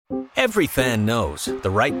Every fan knows the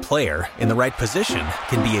right player in the right position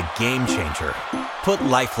can be a game changer. Put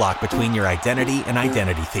LifeLock between your identity and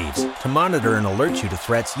identity thieves to monitor and alert you to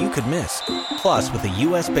threats you could miss. Plus, with a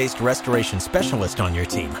U.S.-based restoration specialist on your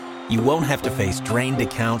team, you won't have to face drained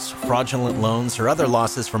accounts, fraudulent loans, or other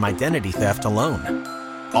losses from identity theft alone.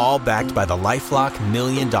 All backed by the LifeLock $1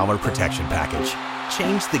 Million Protection Package.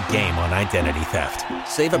 Change the game on identity theft.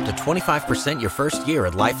 Save up to 25% your first year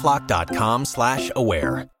at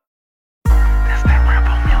LifeLock.com/aware.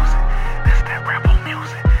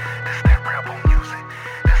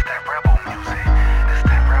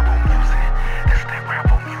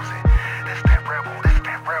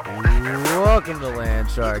 Welcome to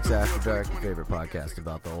Landsharks After Dark, your favorite podcast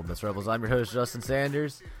about the Ole Miss Rebels. I'm your host, Justin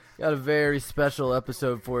Sanders. Got a very special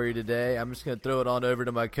episode for you today. I'm just going to throw it on over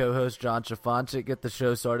to my co-host, John Chafanchik. Get the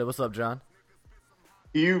show started. What's up, John?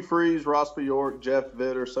 Hugh Freeze, Rosper York, Jeff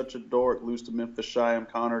Vitter, Such a Dork, Loose to Memphis Shyam,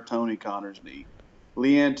 Connor, Tony, Connor's knee.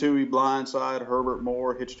 Leanne Toohey, Blindside, Herbert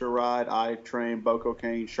Moore, Hitched a Ride, I Train, Boko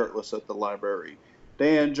Kane, Shirtless at the Library.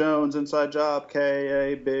 Dan Jones, Inside Job,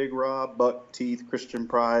 K.A., Big Rob, Buck Teeth, Christian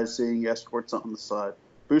Prize, Seeing Escorts on the Side.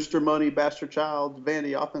 Booster Money, Bastard Child,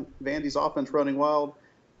 Vandy's Offense Running Wild,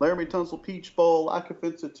 Laramie Tunsil Peach Bowl, Lack of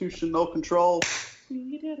Institutional Control.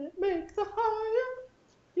 We didn't make the hire.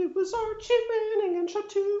 It was Archie Manning and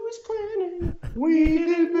Chateau's planning. We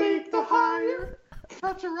didn't make the hire.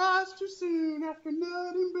 Cut your eyes too soon after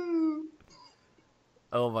Nut and Boo.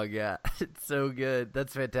 Oh, my God. It's so good.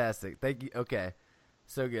 That's fantastic. Thank you. Okay.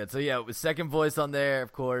 So good. So, yeah, with second voice on there,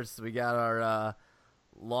 of course. We got our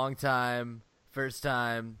long time, first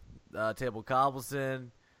time Table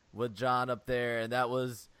Cobbleson with John up there. And that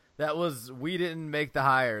was We Didn't Make the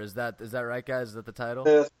Hire. Is that right, guys? Is that the title?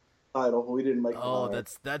 Yes, title. We didn't make the hire. Oh,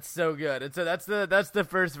 that's so good. And so that's the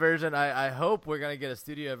first version. I hope we're going to get a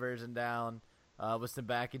studio version down with some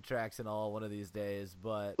backing tracks and all one of these days.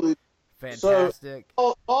 But fantastic.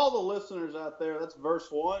 So, all the listeners out there, that's verse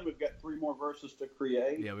 1. We've got 3 more verses to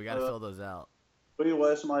create. Yeah, we got to fill those out. We need to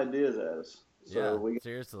have some ideas at us.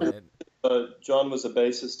 Seriously. John was a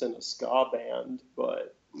bassist in a ska band,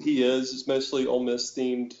 but it's mostly Ole Miss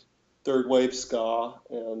themed third wave ska,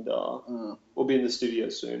 and we'll be in the studio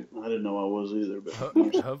soon. I didn't know I was either, but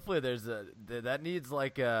hopefully that needs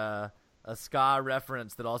like a ska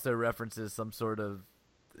reference that also references some sort of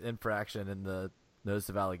infraction in the Notice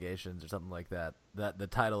of Allegations or something like that. That the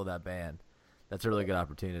title of that band. That's a really good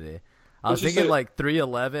opportunity. I was thinking like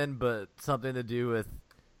 311, but something to do with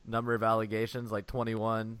number of allegations, like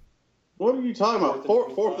 21. What are you talking about?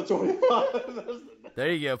 Fourth and 25.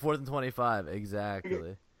 There you go, 4th and 25,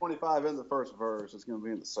 exactly. 25 in the first verse. It's going to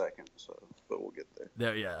be in the second, but we'll get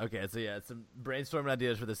there. Yeah, okay. So yeah, some brainstorming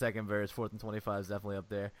ideas for the second verse. 4th and 25 is definitely up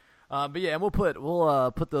there. But yeah, and we'll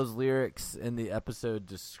put those lyrics in the episode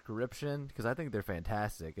description because I think they're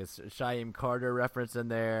fantastic. It's a Shyam Carter reference in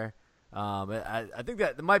there. I think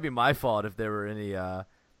that might be my fault if there were any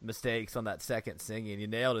mistakes on that second singing. You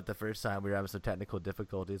nailed it the first time. We were having some technical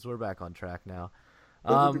difficulties. We're back on track now.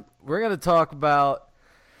 We're going to talk about,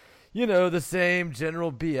 the same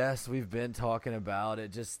general BS we've been talking about.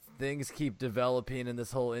 It just things keep developing in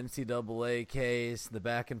this whole NCAA case, the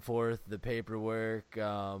back and forth, the paperwork.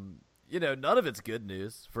 None of it's good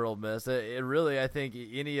news for Ole Miss. It really, I think,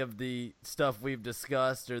 any of the stuff we've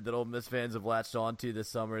discussed or that Ole Miss fans have latched onto this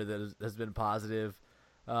summer that has been positive.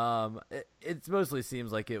 It mostly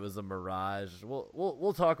seems like it was a mirage.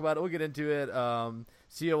 We'll talk about it. We'll get into it.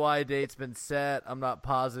 COI date's been set. I'm not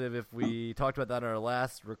positive if we talked about that in our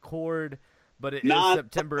last record, but it is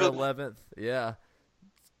September 11th. Yeah,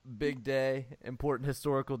 big day, important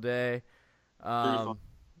historical day. Go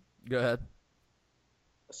ahead.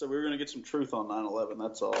 So we're gonna get some truth on 9/11.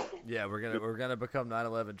 That's all. Yeah, we're gonna become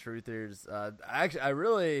 9/11 truthers. I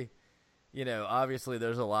really, obviously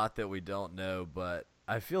there's a lot that we don't know, but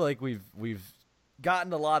I feel like we've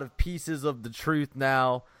gotten a lot of pieces of the truth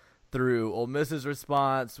now through Ole Miss's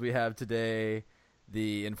response. We have today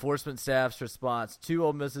the enforcement staff's response to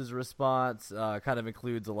Ole Miss's response. Kind of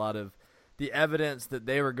includes a lot of the evidence that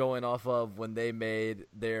they were going off of when they made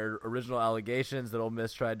their original allegations that Ole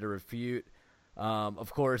Miss tried to refute.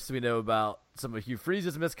 Of course, we know about some of Hugh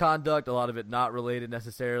Freeze's misconduct, a lot of it not related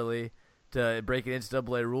necessarily to breaking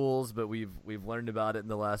NCAA rules, but we've learned about it in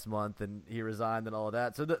the last month, and he resigned and all of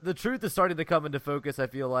that. So the truth is starting to come into focus. I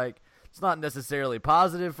feel like it's not necessarily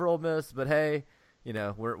positive for Ole Miss, but hey,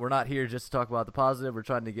 we're not here just to talk about the positive. We're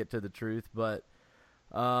trying to get to the truth, but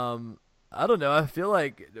I don't know. I feel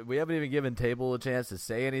like we haven't even given Table a chance to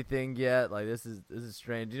say anything yet. Like this is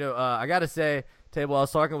strange. I gotta say, Table, I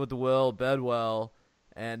was talking with Will Bedwell,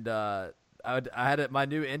 and my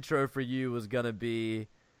new intro for you was gonna be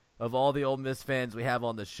of all the Ole Miss fans we have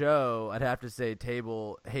on the show, I'd have to say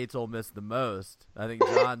Table hates Ole Miss the most. I think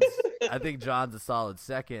John's a solid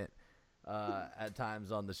second at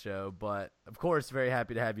times on the show. But, of course, very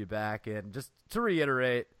happy to have you back. And just to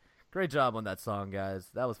reiterate, great job on that song,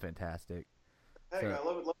 guys. That was fantastic. Hang on,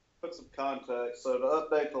 let me put some context. So to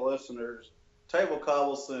update the listeners, Table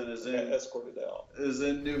Cobbleson is escorted out. Is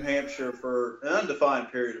in New Hampshire for an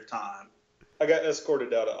undefined period of time. I got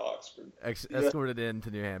escorted out of Oxford. Escorted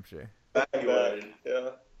into New Hampshire. Evacuated. Yeah.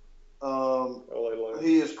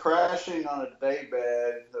 He is crashing on a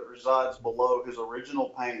daybed that resides below his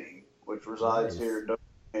original painting, which resides here in New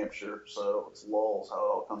Hampshire. So it's lulls how it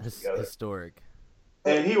all comes together. Historic.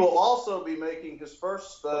 And he will also be making his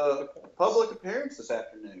first public appearance this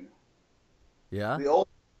afternoon. Yeah.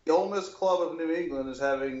 The Ole Miss Club of New England is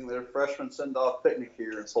having their freshman send-off picnic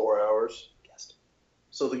here in 4 hours.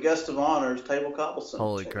 So the guest of honor is Table Cobbleson.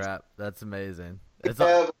 Holy crap, that's amazing.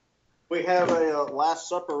 We have a Last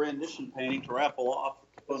Supper rendition painting to raffle off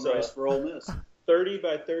fundraise for Ole Miss. 30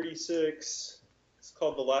 by 36. It's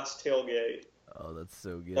called The Last Tailgate. Oh, that's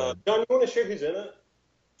so good. John, you want to share who's in it?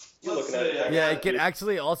 You're looking at it. Yeah, can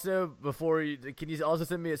actually also can you also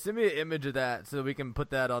send me an image of that so we can put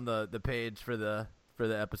that on the page for the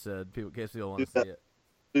episode in case people want to see it.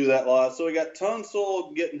 Do that live. So we got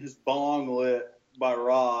Tunsil getting his bong lit by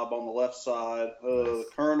Rob on the left side. The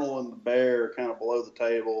Colonel and the Bear kind of below the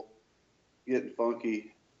table, getting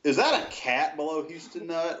funky. Is that a cat below Houston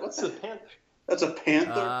Nut? What's a panther? That's a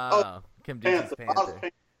panther. Kim Dixon's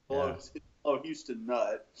panther. Below Houston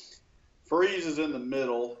Nut. Freeze is in the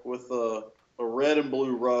middle with a red and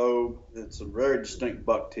blue robe and some very distinct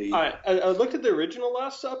buck teeth. All right, I looked at the original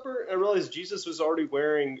Last Supper and I realized Jesus was already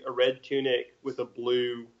wearing a red tunic with a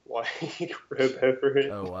blue white robe over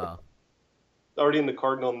it. Oh, wow. Already in the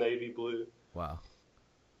cardinal navy blue. Wow.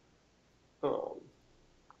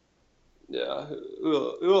 Yeah.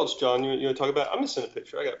 Who else, John? You want to talk about? I'm going to send a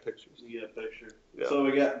picture. I got pictures. You got a picture. Yeah. So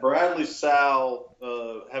we got Bradley Sowell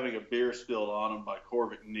having a beer spilled on him by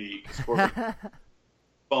Corvick Neat. Corvick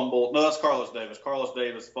fumbled. No, that's Carlos Davis. Carlos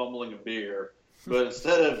Davis fumbling a beer. But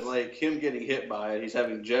instead of like him getting hit by it, he's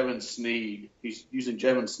having Jevin Sneed. He's using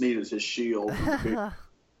Jevin Sneed as his shield.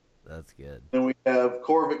 That's good. Then we have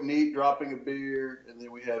Corvick Neat dropping a beer, and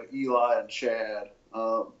then we have Eli and Chad.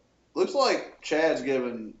 Looks like Chad's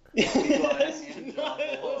giving Eli a hand.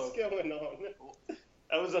 What's going on?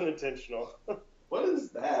 That was unintentional. What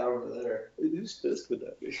is that over there? Whose fist would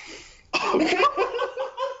that be?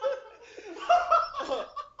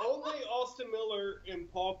 Only Austin Miller and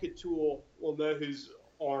Paul Couture will know whose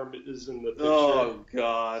arm is in the picture. Oh,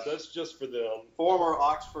 gosh. That's just for them. Former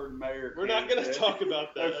Oxford mayor. We're not going to talk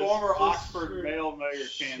about that. Former Oxford male mayor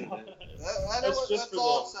candidate. That's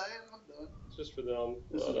all I'm saying. I'm done. It's just for them.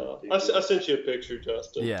 But, I sent you a picture,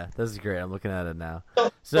 Justin. Yeah, this is great. I'm looking at it now.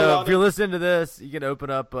 So if you're listening to this, you can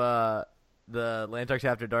open up the Landsharks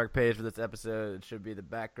After Dark page for this episode. It should be the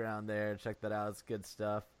background there. Check that out. It's good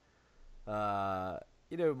stuff. Might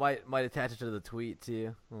attach it to the tweet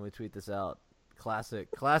too when we tweet this out. Classic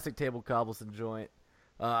Table Cobbleson joint.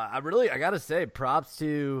 I gotta say, props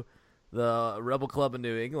to the Rebel Club of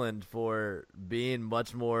New England for being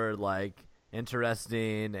much more like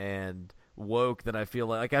interesting and woke than I feel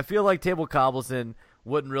like. I feel like Table Cobbleson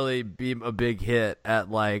wouldn't really be a big hit at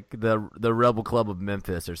like the Rebel Club of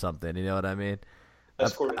Memphis or something. You know what I mean?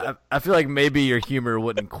 I feel like maybe your humor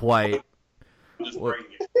wouldn't quite. Just bring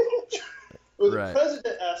it. Well, the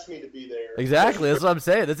president asked me to be there. Exactly, that's what I'm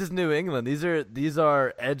saying. This is New England. These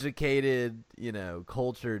are educated,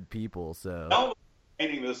 cultured people. So I'm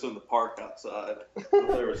painting this in the park outside.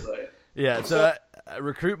 What they were saying. Yeah, so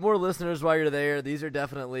recruit more listeners while you're there. These are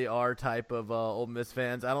definitely our type of Ole Miss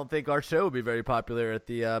fans. I don't think our show would be very popular at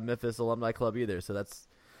the Memphis Alumni Club either. So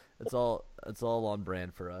it's all on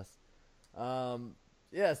brand for us.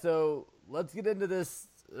 So let's get into this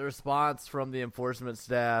response from the enforcement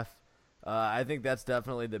staff. I think that's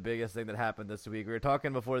definitely the biggest thing that happened this week. We were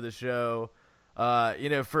talking before the show.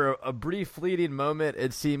 For a brief fleeting moment,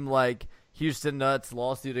 it seemed like Houston Nutt's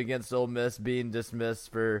lawsuit against Ole Miss being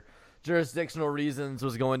dismissed for jurisdictional reasons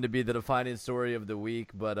was going to be the defining story of the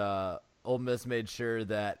week, but Ole Miss made sure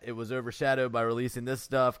that it was overshadowed by releasing this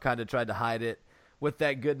stuff, kind of tried to hide it with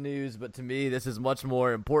that good news, but to me, this is much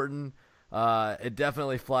more important. It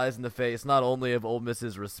definitely flies in the face not only of Ole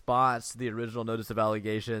Miss's response to the original notice of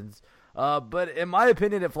allegations, but in my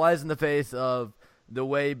opinion, it flies in the face of the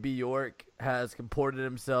way Bjork has comported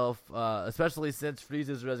himself, especially since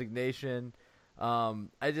Freeze's resignation. I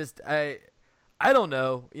I don't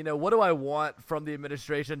know. What do I want from the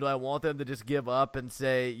administration? Do I want them to just give up and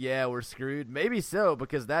say, yeah, we're screwed? Maybe so,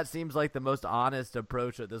 because that seems like the most honest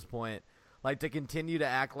approach at this point. Like, to continue to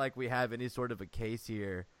act like we have any sort of a case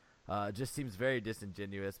here just seems very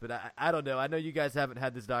disingenuous. But I don't know. I know you guys haven't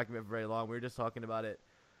had this document for very long. We were just talking about it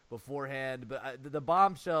beforehand. But the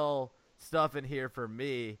bombshell stuff in here for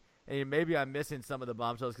me, and maybe I'm missing some of the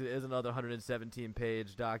bombshells because it is another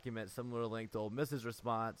 117-page document, similar length to Ole Miss's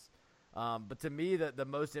response. But to me, the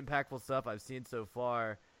most impactful stuff I've seen so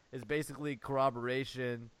far is basically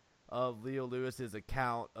corroboration of Leo Lewis's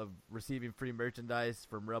account of receiving free merchandise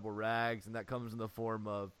from Rebel Rags, and that comes in the form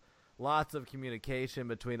of lots of communication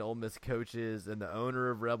between Ole Miss coaches and the owner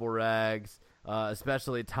of Rebel Rags,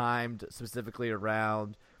 especially timed specifically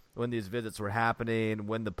around when these visits were happening,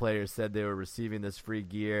 when the players said they were receiving this free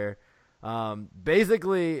gear.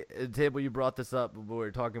 Basically, Table, you brought this up when we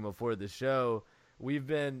were talking before the show. We've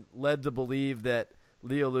been led to believe that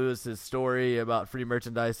Leo Lewis's story about free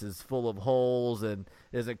merchandise is full of holes and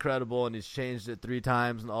is incredible, and he's changed it 3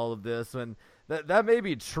 times and all of this. And that may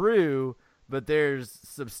be true, but there's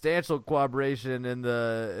substantial corroboration in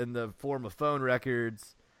the form of phone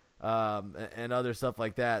records and other stuff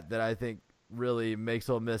like that I think really makes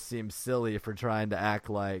Ole Miss seem silly for trying to act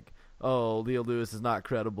like, oh, Leo Lewis is not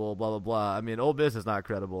credible, blah, blah, blah. I mean, Ole Miss is not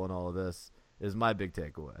credible in all of this is my big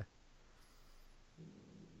takeaway.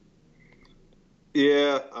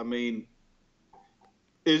 Yeah, I mean,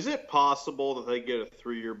 is it possible that they get a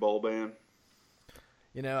 3-year bowl ban?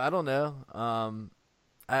 I don't know.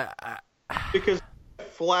 Because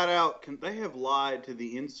flat out, they have lied to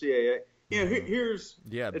the NCAA. Here's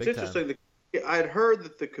it's interesting. I'd heard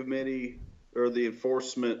that the committee or the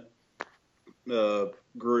enforcement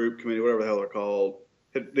group committee, whatever the hell they're called,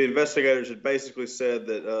 the investigators had basically said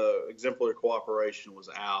that exemplary cooperation was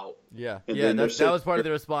out. Yeah, that was part of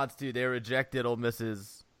the response too. They rejected Ole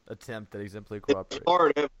Miss's attempt at exemplary cooperation. It's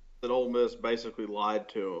hard evidence that Ole Miss basically lied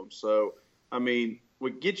to them. So, I mean,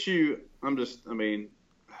 what gets you?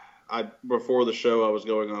 Before the show, I was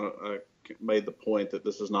going on. I made the point that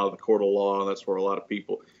this is not the court of law, and that's where a lot of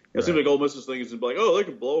people. It seems like Ole Miss's thing is like, oh, they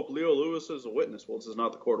could blow up Leo Lewis as a witness. Well, this is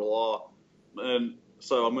not the court of law, and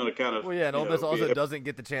so I'm going to kind of. Well, yeah, and Ole Miss also doesn't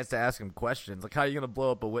get the chance to ask him questions. Like, how are you going to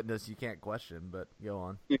blow up a witness you can't question? But go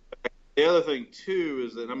on. The other thing too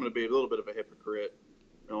is that I'm going to be a little bit of a hypocrite,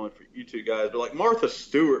 not only for you two guys, but like Martha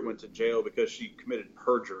Stewart went to jail because she committed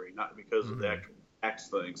perjury, not because of the actual tax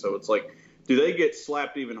thing. So it's like, do they get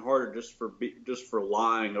slapped even harder just for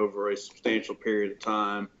lying over a substantial period of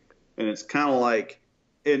time? And it's kind of like,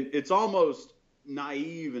 and it's almost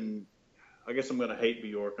naive, and I guess I'm going to hate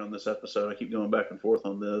Bjork on this episode. I keep going back and forth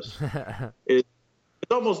on this. It's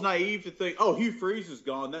almost naive to think, oh, Hugh Freeze is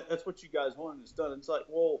gone. That's what you guys wanted. It's done. It's like,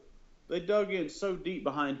 well, they dug in so deep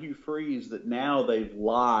behind Hugh Freeze that now they've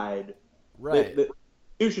lied. Right. The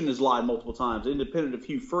institution has lied multiple times, independent of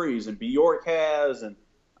Hugh Freeze, and Bjork has, and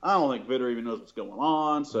I don't think Vitter even knows what's going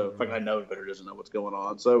on. So, in fact, I know Vitter doesn't know what's going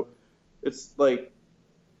on. So, it's like,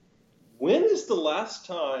 when is the last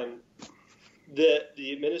time that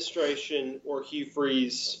the administration or Hugh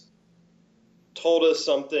Freeze told us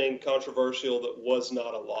something controversial that was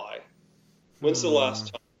not a lie? When's the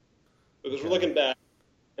last time? Because we're looking back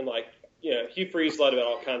and Hugh Freeze lied about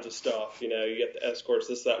all kinds of stuff. You get the escorts,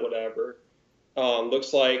 this, that, whatever.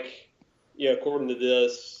 Looks like, according to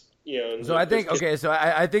this, So I think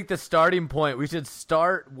I think the starting point, we should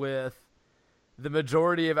start with the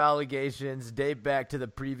majority of allegations date back to the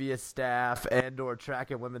previous staff and or track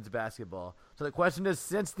and women's basketball. So the question is,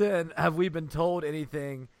 since then, have we been told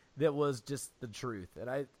anything that was just the truth?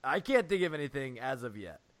 And I can't think of anything as of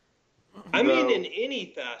yet. I mean, in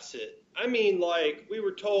any facet. I mean, we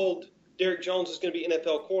were told Derek Jones was going to be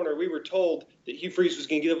NFL corner. We were told that Hugh Freeze was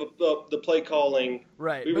going to give up the play calling.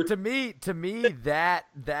 Right. But to me, that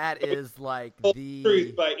is like the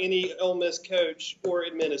truth by any Ole Miss coach or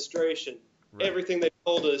administration. Right. Everything they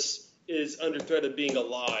told us is under threat of being a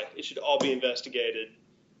lie. It should all be investigated.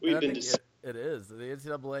 It is. The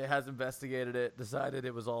NCAA has investigated it, decided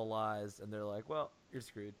it was all lies, and they're like, well, you're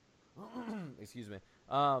screwed. Excuse me.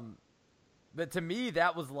 But to me,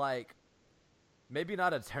 that was like, maybe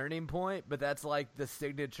not a turning point, but that's like the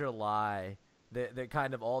signature lie that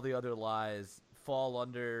kind of all the other lies fall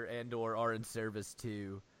under and or are in service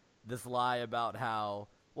to. This lie about how,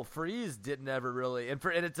 well, Freeze didn't ever really, and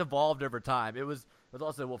it's evolved over time. It was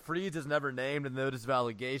also, well, Freeze is never named in the notice of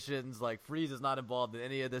allegations. Like, Freeze is not involved in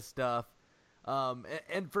any of this stuff.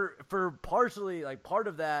 And for partially, like, part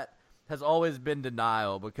of that has always been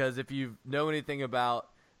denial, because if you know anything about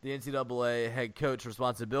the NCAA head coach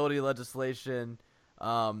responsibility legislation,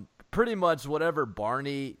 Pretty much whatever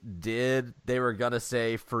Barney did, they were going to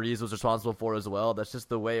say Freeze was responsible for as well. That's just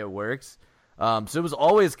the way it works. So it was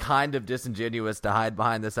always kind of disingenuous to hide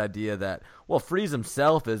behind this idea that, well, Freeze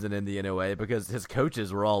himself isn't in the NOA because his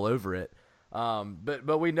coaches were all over it.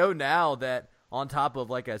 But we know now that on top of,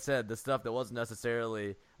 like I said, the stuff that wasn't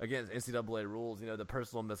necessarily against NCAA rules, the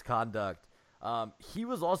personal misconduct, he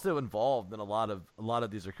was also involved in a lot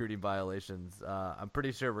of these recruiting violations. I'm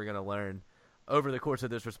pretty sure we're going to learn over the course of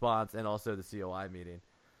this response and also the COI meeting.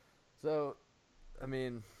 So, I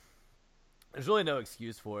mean, there's really no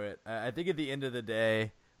excuse for it. I think at the end of the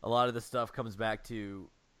day, a lot of the stuff comes back to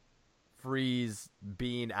Freeze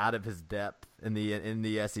being out of his depth in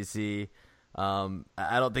the SEC.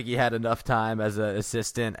 I don't think he had enough time as an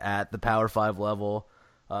assistant at the Power 5 level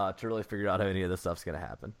to really figure out how any of this stuff's going to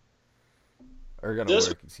happen. Or going to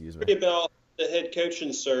work, excuse me. About the head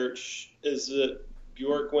coaching search is that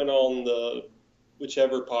Bjork went on the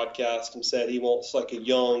whichever podcast and said he wants like a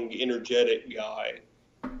young, energetic guy.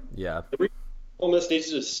 Yeah. Ole Miss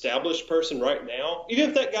needs an established person right now. Even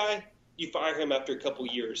if that guy, you fire him after a couple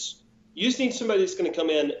years, you just need somebody that's going to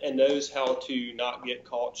come in and knows how to not get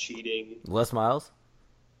caught cheating. Les Miles?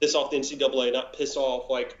 Piss off the NCAA, not piss off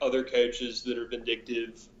like other coaches that are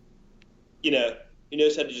vindictive. He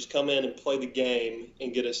knows how to just come in and play the game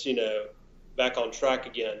and get us, back on track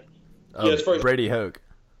again. As far as Brady Hoke.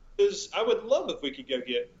 Because I would love if we could go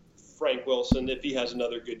get Frank Wilson if he has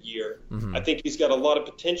another good year. Mm-hmm. I think he's got a lot of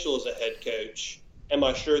potential as a head coach. Am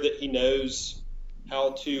I sure that he knows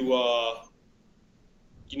how to,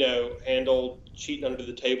 handle cheating under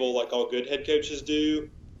the table like all good head coaches do?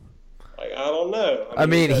 Like, I don't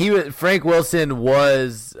know. Frank Wilson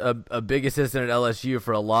was a big assistant at LSU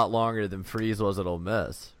for a lot longer than Freeze was at Ole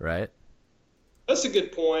Miss, right? That's a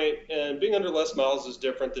good point, and being under Les Miles is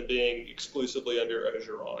different than being exclusively under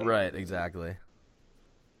Ogeron. Right, exactly.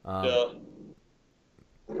 Yeah.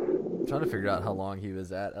 I'm trying to figure out how long he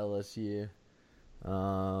was at LSU.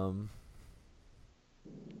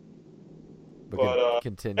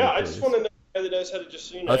 Continue. Yeah, I just want to know a guy that knows how to just,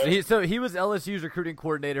 So he was LSU's recruiting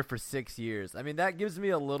coordinator for 6 years. I mean, that gives me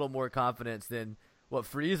a little more confidence than what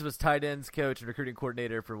Freeze was tight ends coach and recruiting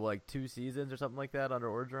coordinator for like 2 seasons or something like that under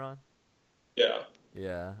Orgeron. Yeah.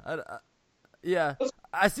 Yeah.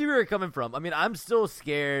 I see where you're coming from. I mean, I'm still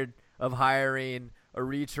scared of hiring a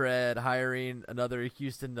retread, hiring another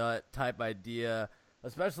Houston Nutt type idea,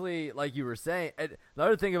 especially like you were saying. The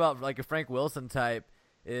other thing about like a Frank Wilson type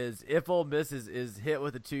is if Ole Miss is hit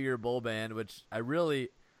with a 2-year bowl ban, which I really,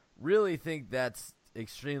 really think that's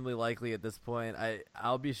extremely likely at this point.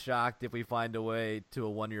 I'll be shocked if we find a way to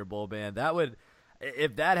a 1-year bowl ban.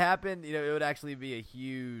 If that happened, it would actually be a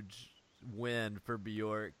huge win for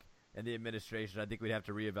Bjork and the administration. I think we'd have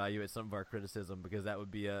to reevaluate some of our criticism because that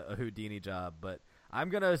would be a Houdini job. But I'm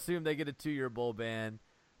going to assume they get a 2-year bowl ban.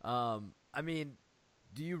 I mean,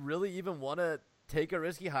 do you really even want to take a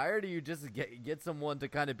risky hire? Or do you just get someone to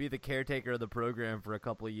kind of be the caretaker of the program for a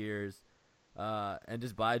couple of years and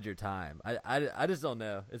just bide your time? I just don't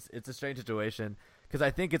know. It's a strange situation because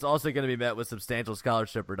I think it's also going to be met with substantial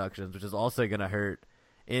scholarship reductions, which is also going to hurt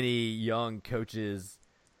any young coaches'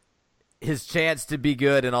 his chance to be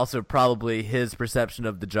good and also probably his perception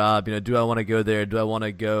of the job. Do I want to go there? Do I want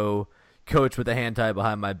to go coach with a hand tied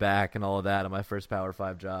behind my back and all of that on my first Power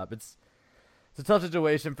 5 job? It's a tough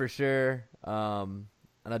situation for sure. And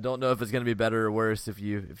I don't know if it's going to be better or worse if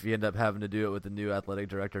you end up having to do it with the new athletic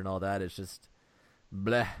director and all that. It's just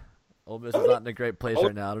bleh. Ole Miss is not in a great place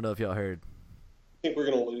right now. I don't know if y'all heard. I think we're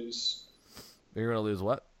going to lose. You're going to lose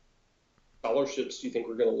what? Scholarships do you think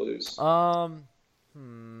we're going to lose?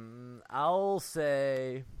 I'll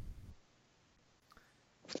say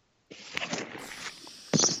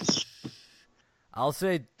I'll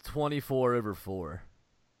say 24/4.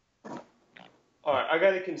 All right, I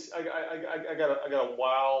got a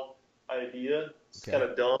wild idea. It's kind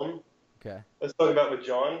of dumb. Okay. Let's talk about with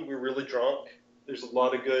John. We're really drunk. There's a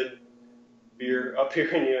lot of good beer up here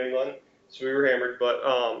in New England, so we were hammered. But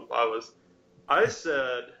I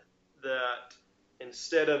said that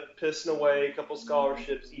instead of pissing away a couple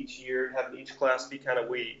scholarships each year and having each class be kind of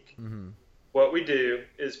weak, mm-hmm. what we do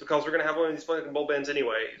is, because we're going to have one of these fucking bowl bands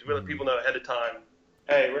anyway, is we let people know ahead of time,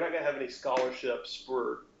 hey, we're not going to have any scholarships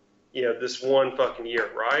for, this one fucking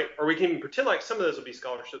year, right? Or we can even pretend like some of those will be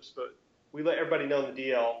scholarships, but we let everybody know in the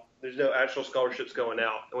DL there's no actual scholarships going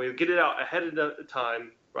out. And we get it out ahead of the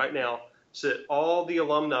time right now so that all the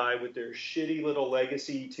alumni with their shitty little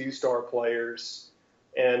legacy 2-star players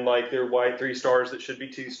and like their white 3 stars that should be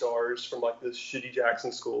 2 stars from like the shitty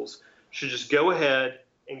Jackson schools should just go ahead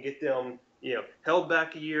and get them, held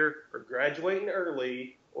back a year or graduating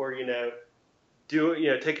early or,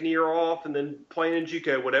 taking a year off and then playing in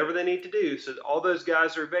JUCO, whatever they need to do. So all those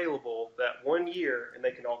guys are available that 1 year, and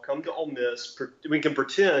they can all come to Ole Miss. We can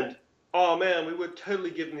pretend, oh man, we would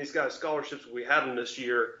totally give these guys scholarships if we had them this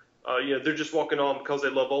year. They're just walking on because they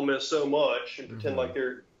love Ole Miss so much, and pretend like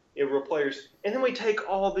they're real players. And then we take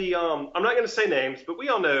all the I'm not going to say names, but we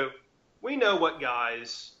know what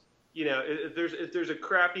guys. If there's a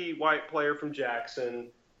crappy white player from Jackson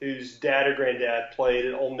whose dad or granddad played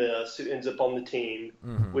at Ole Miss who ends up on the team,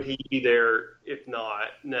 would he be there? If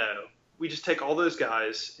not, no. We just take all those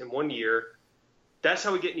guys in 1 year. That's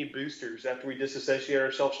how we get new boosters after we disassociate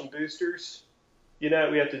ourselves from boosters. We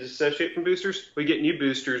have to disassociate from boosters. We get new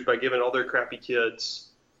boosters by giving all their crappy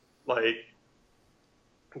kids,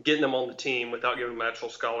 getting them on the team without giving them actual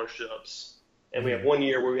scholarships. And we have 1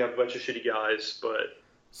 year where we have a bunch of shitty guys, but...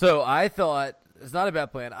 So I thought it's not a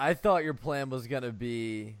bad plan. I thought your plan was going to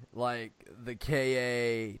be like the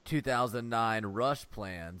KA 2009 rush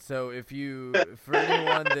plan. So for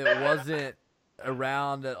anyone that wasn't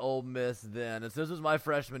around at Ole Miss then, and so this was my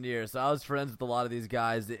freshman year, so I was friends with a lot of these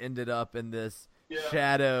guys that ended up in this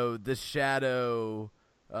shadow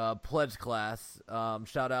pledge class.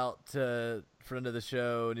 Shout out to friend of the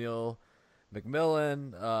show, Neil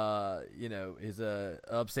McMillan. He's a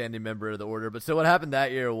upstanding member of the order. But so what happened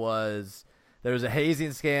that year was there was a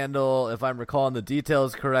hazing scandal, if I'm recalling the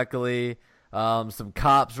details correctly. Some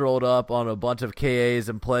cops rolled up on a bunch of KAs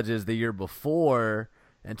and pledges the year before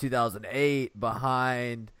in 2008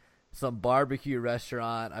 behind some barbecue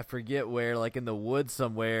restaurant. I forget where, like in the woods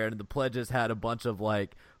somewhere, and the pledges had a bunch of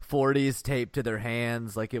 40s taped to their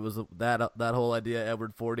hands. Like it was that whole idea,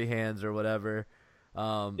 Edward 40 hands or whatever.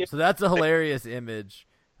 So that's a hilarious image.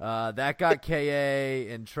 That got KA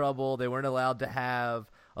in trouble. They weren't allowed to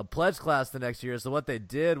have a pledge class the next year. So what they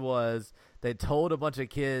did was they told a bunch of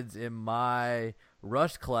kids in my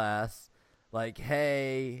rush class,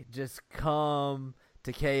 hey, just come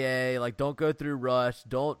to KA. Don't go through rush.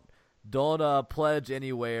 Don't pledge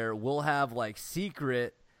anywhere. We'll have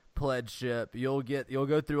secret pledgeship. You'll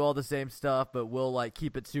go through all the same stuff, but we'll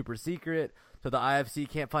keep it super secret so the IFC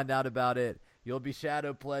can't find out about it. You'll be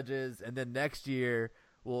shadow pledges, and then next year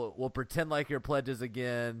we'll pretend like you're pledges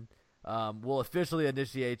again. We'll officially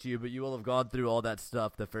initiate you, but you will have gone through all that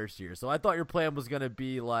stuff the first year. So I thought your plan was going to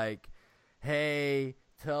be hey,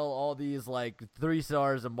 tell all these 3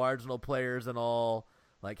 stars and marginal players and all,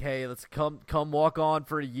 hey, let's come walk on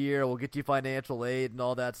for a year. We'll get you financial aid and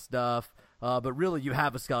all that stuff. But really, you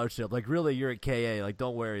have a scholarship. Really, you're at KA.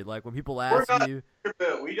 Don't worry. When people ask you,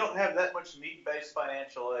 we don't have that much need-based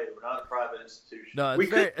financial aid. We're not a private institution. No,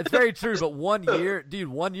 it's very true. But 1 year, dude,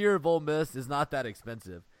 1 year of Ole Miss is not that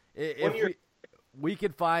expensive. If we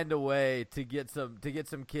could find a way to get some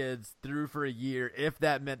kids through for a year, if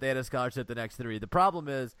that meant they had a scholarship the next 3. The problem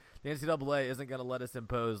is the NCAA isn't going to let us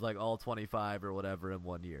impose all 25 or whatever in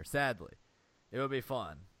 1 year. Sadly, it would be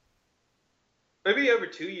fun. Maybe over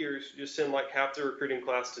 2 years, just send half the recruiting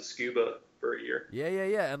class to scuba for a year.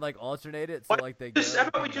 Yeah, and alternate it so they go. How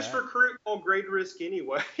about we just recruit all grade risk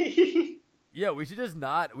anyway? Yeah, we should just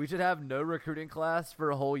not. We should have no recruiting class for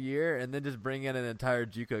a whole year, and then just bring in an entire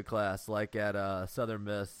JUCO class at Southern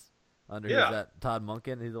Miss under who's that Todd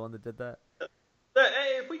Monken. He's the one that did that.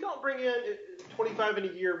 Hey, if we don't bring in 25 in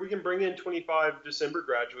a year, we can bring in 25 December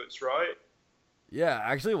graduates, right? Yeah,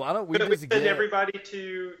 actually, why don't we just send everybody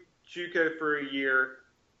to JUCO for a year,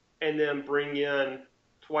 and then bring in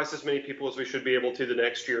twice as many people as we should be able to the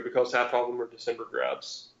next year because half of them are December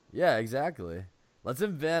grads. Yeah, exactly. Let's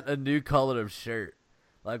invent a new color of shirt.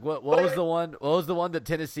 What was the one? What was the one that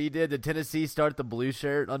Tennessee did? Did Tennessee start the blue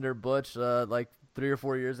shirt under Butch 3 or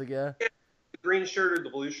 4 years ago? Yeah, the green shirt or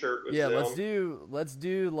the blue shirt. Was let's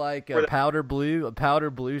do a powder blue shirt.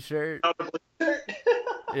 Powder blue shirt.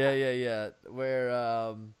 yeah.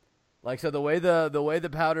 Where so the way the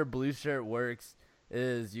powder blue shirt works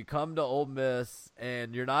is you come to Ole Miss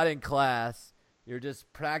and you're not in class. You're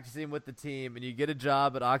just practicing with the team, and you get a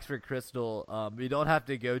job at Oxford Crystal. You don't have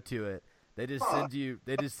to go to it. They just send you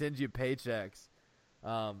paychecks,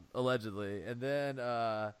 allegedly, and then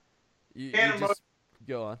you just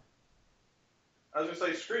go on. I was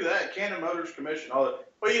gonna say, screw that. Cannon Motors Commission.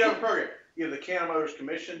 You'd have a program. You have the Cannon Motors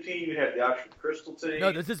Commission team. You'd have the Oxford Crystal team.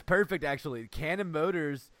 No, this is perfect. Actually, Cannon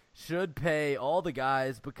Motors should pay all the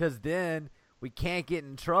guys because then we can't get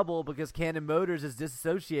in trouble because Cannon Motors is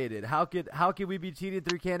disassociated. How could we be cheated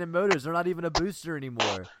through Cannon Motors? They're not even a booster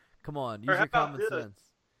anymore. Come on, use your common sense.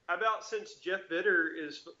 How about since Jeff Vitter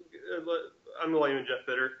is – I'm blaming Jeff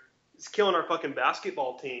Vitter. it's killing our fucking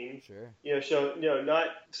basketball team. Sure. Not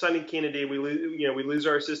signing Kennedy, we lose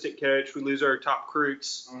our assistant coach, we lose our top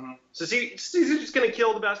recruits. Mm-hmm. So he's just going to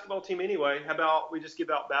kill the basketball team anyway. How about we just give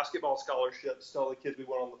out basketball scholarships to all the kids we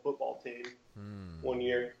want on the football team 1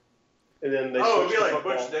 year, and then they it'd switch be like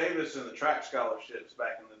football. Butch Davis and the track scholarships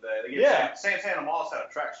back in the day. They get Santana Moss had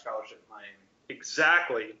a track scholarship in Miami.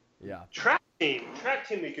 Exactly. Yeah. Track team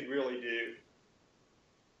we could really do.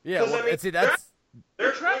 Yeah. Well, see, that's.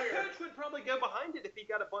 Their track coach would probably go behind it if he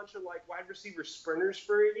got a bunch of wide receiver sprinters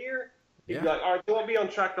for a year. He'd be like, all right, they won't be on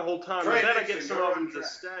track the whole time. And then I get some of them to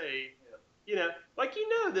stay. Yeah. That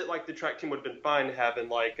the track team would have been fine having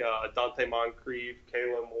Dante Moncrief,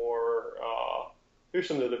 Kayla Moore. Who's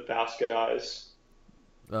some of the fast guys?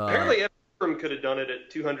 Apparently, everyone could have done it at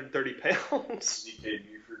 230 pounds. DK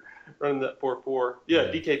Buford running that 4.4. Yeah,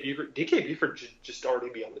 DK Buford. DK Buford should just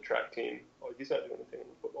already be on the track team. He's not doing anything on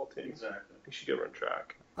the football team. Exactly. He should go run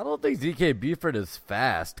track. I don't think DK Buford is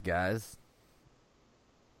fast, guys.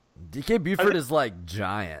 DK Buford is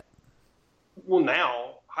giant. Well,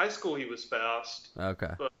 now high school he was fast.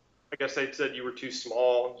 Okay. But I guess they said you were too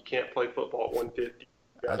small. You can't play football at 150.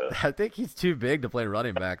 I think he's too big to play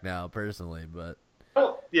running back now, personally. But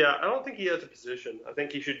I don't think he has a position. I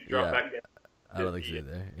think he should drop back down. I don't think so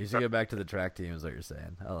either. He should go back to the track team, is what you're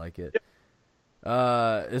saying. I like it.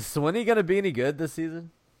 Is Swinney going to be any good this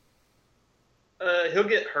season? He'll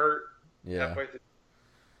get hurt. Yeah. Halfway through.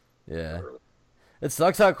 Yeah. It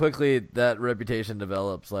sucks how quickly that reputation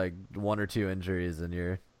develops, one or two injuries and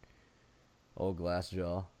you're old glass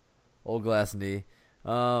knee.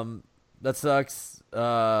 That sucks.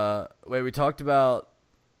 Wait, we talked about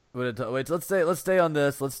let's stay on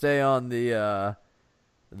this. Let's stay on the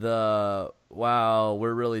wow,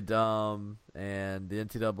 we're really dumb, and the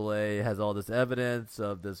NCAA has all this evidence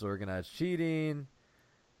of this organized cheating.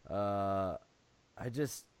 It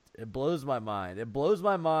blows my mind. It blows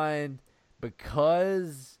my mind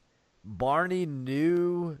because Barney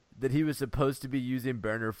knew that he was supposed to be using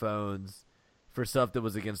burner phones for stuff that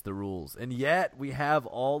was against the rules, and yet we have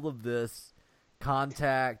all of this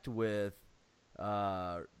contact with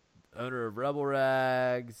owner of Rebel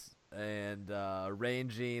Rags and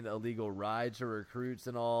arranging illegal rides for recruits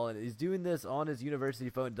and all, and he's doing this on his university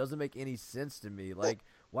phone. It doesn't make any sense to me. Why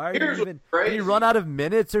are you even? Did you run out of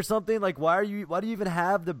minutes or something? Why do you even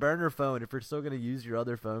have the burner phone if you're still going to use your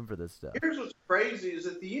other phone for this stuff? Here's what's crazy is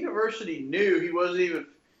that the university knew he wasn't even.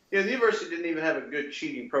 The university didn't even have a good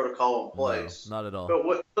cheating protocol in place. No, not at all. But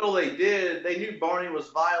what little they did, they knew Barney was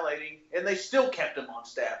violating, and they still kept him on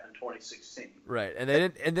staff in 2016. Right,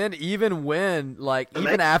 and then even when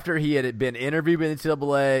after he had been interviewed with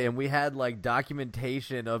NCAA and we had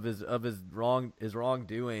documentation of his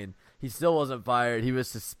wrongdoing, he still wasn't fired. He was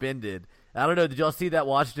suspended. I don't know. Did y'all see that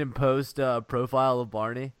Washington Post profile of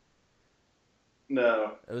Barney?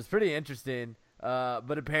 No. It was pretty interesting.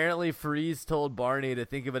 But apparently Freeze told Barney to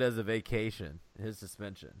think of it as a vacation, his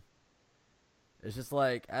suspension. It's just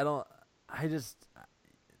I don't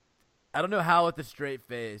know how with a straight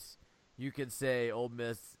face you could say Ole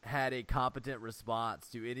Miss had a competent response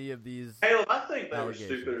to any of these. Caleb, I think they were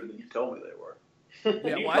stupider than you told me they were.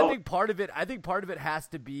 Yeah, well, I think part of it has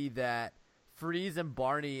to be that Freeze and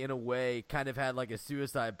Barney, in a way, kind of had a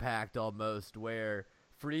suicide pact almost, where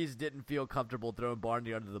Freeze didn't feel comfortable throwing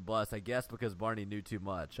Barney under the bus, I guess because Barney knew too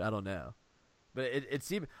much. I don't know. But it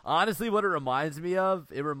seemed, honestly, what it reminds me of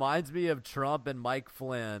Trump and Mike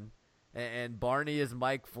Flynn, and Barney is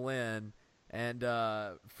Mike Flynn, and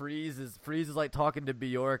Freeze is talking to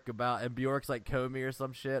Bjork and Bjork's Comey or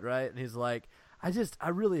some shit, right? And he's like, I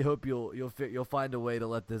really hope you'll find a way to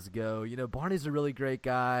let this go. Barney's a really great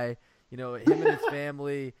guy. Him and his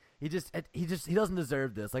family. He doesn't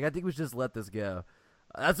deserve this. I think we should just let this go.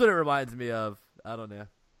 That's what it reminds me of. I don't know.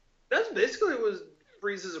 That's basically was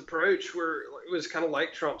Freeze's approach, where it was kind of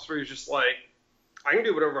like Trump's, where he was just I can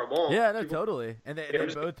do whatever I want. Yeah, no, totally. And they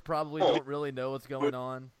both probably don't really know what's going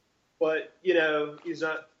on. But, he's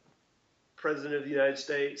not president of the United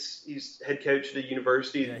States. He's head coach at a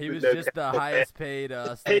university. Yeah, he was just the highest paid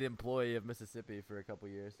state employee of Mississippi for a couple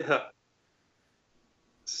years. Yeah.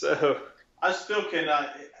 So I still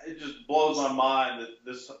cannot. It just blows my mind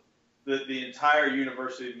that the entire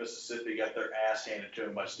University of Mississippi got their ass handed to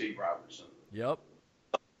him by Steve Robertson. Yep.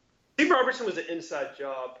 Steve Robertson was an inside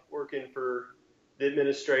job working for the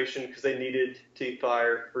administration because they needed to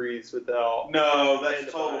fire Freeze without. No,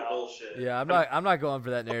 that's total bullshit. Yeah, I'm not going for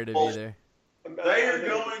that narrative either. They are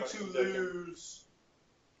going to lose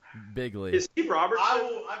bigly. Is Steve Robertson?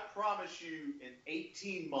 I promise you, in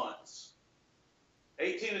 18 to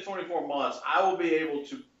 24 months, I will be able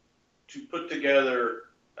to put together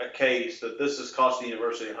a case that this has cost the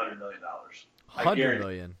university $100 million. $100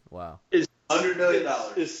 million. Wow. $100 million.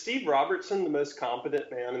 Is Steve Robertson the most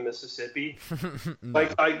competent man in Mississippi? No.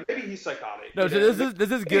 Like maybe he's psychotic. No, so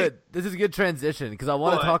this is good. This is a good transition because I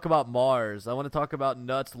want to talk about Mars. I want to talk about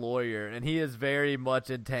Nutt's lawyer, and he is very much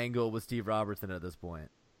entangled with Steve Robertson at this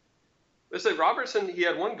point. Let's say Robertson, he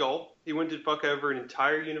had one goal. He went to fuck over an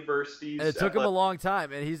entire university. And it took him a long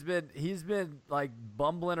time, and he's been like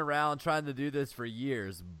bumbling around trying to do this for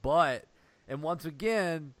years. And once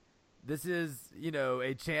again, this is,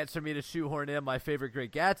 a chance for me to shoehorn in my favorite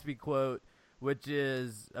Great Gatsby quote, which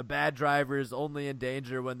is a bad driver is only in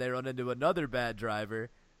danger when they run into another bad driver.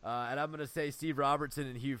 And I'm going to say Steve Robertson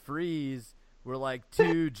and Hugh Freeze were like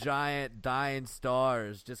two giant dying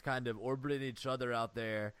stars just kind of orbiting each other out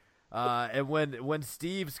there. And when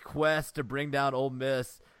Steve's quest to bring down Ole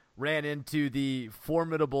Miss ran into the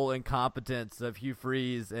formidable incompetence of Hugh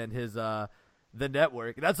Freeze and his the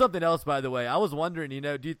network. That's something else, by the way. I was wondering,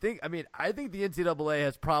 do you think – I think the NCAA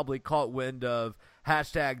has probably caught wind of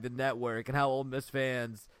hashtag the network and how Ole Miss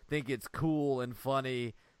fans think it's cool and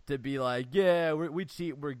funny to be like, yeah, we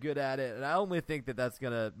cheat, we're good at it. And I only think that that's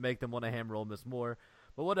going to make them want to hammer Ole Miss more.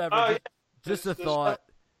 But whatever, just a thought.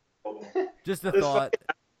 Just a thought.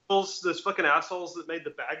 Those fucking assholes that made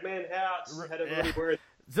the Bagman hats had everybody wearing.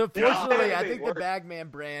 So fortunately, I think the Bagman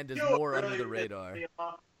brand is more under the radar.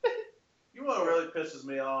 You know what really pisses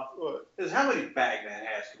me off? Is how many Bagman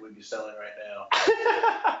hats can we be selling right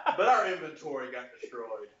now? But our inventory got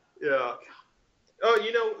destroyed. Yeah. Oh,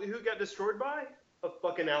 you know who got destroyed by? A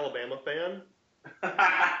fucking Alabama fan.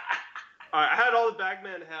 I had all the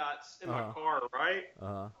Bagman hats in my car, right?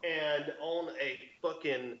 And on a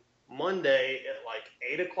fucking Monday at like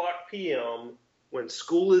 8 o'clock p.m. when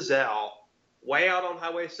school is out, way out on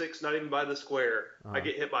Highway 6, not even by the square, I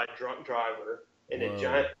get hit by a drunk driver in a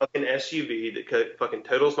giant fucking SUV that fucking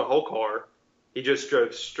totals my whole car. He just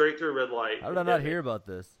drove straight through a red light. How did I not hear about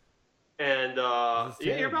this? And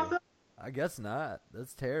you hear about that? I guess not.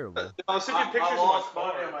 That's terrible. I'll send you pictures I of my lost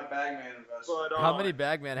car. money on my Bagman investment. How many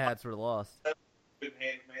Bagman hats were lost?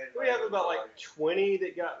 We have about like 20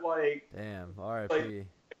 that got like. Damn. R.I.P.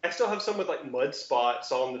 I still have some with like mud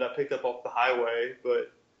spots on that I picked up off the highway,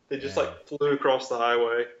 but they just like flew across the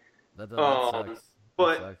highway. That sucks.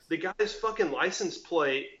 But the guy's fucking license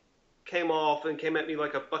plate came off and came at me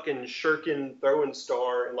like a fucking shuriken throwing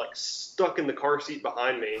star and like stuck in the car seat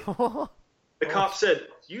behind me. The cop said,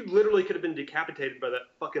 you literally could have been decapitated by that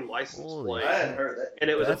fucking license plate. I hadn't heard that. And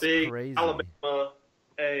it was That's a big crazy. Alabama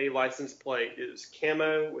A license plate. It was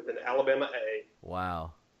camo with an Alabama A.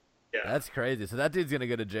 Wow. Yeah. That's crazy. So that dude's going to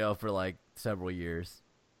go to jail for like several years.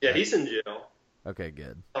 Yeah, he's in jail. Okay,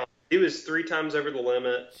 good. He was 3 times over the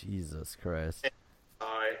limit. Jesus Christ.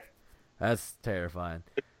 I That's terrifying.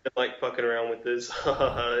 like fucking around with his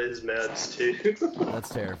his meds too. That's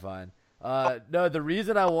terrifying. No, the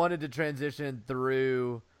reason I wanted to transition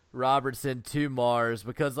through Robertson to Mars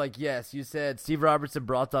because, like, yes, you said Steve Robertson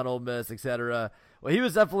brought down Ole Miss, etc. Well, he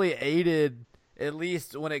was definitely aided, at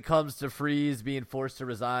least when it comes to Freeze being forced to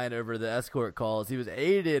resign over the escort calls. He was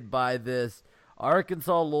aided by this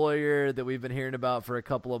Arkansas lawyer that we've been hearing about for a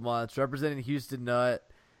couple of months, representing Houston Nutt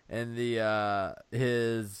and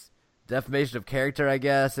his defamation of character, I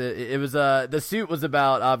guess. It was the suit was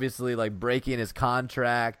about obviously like breaking his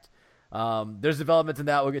contract. There's developments in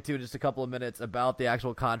that we'll get to in just a couple of minutes about the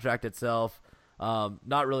actual contract itself.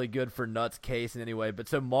 Not really good for Nutt's case in any way. But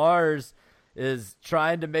so Mars is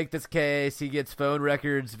trying to make this case. He gets phone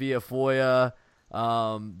records via FOIA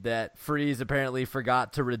that Freeze apparently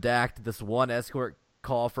forgot to redact this one escort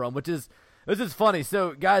call from, which is funny.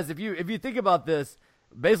 So guys, if you think about this,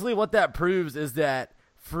 basically what that proves is that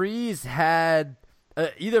Freeze had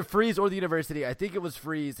either Freeze or the university, I think it was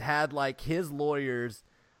Freeze, had like his lawyers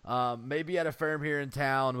maybe at a firm here in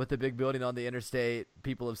town with a big building on the interstate.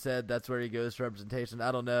 People have said that's where he goes for representation.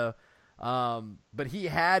 I don't know. But he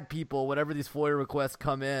had people, whenever these FOIA requests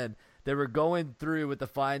come in, they were going through with the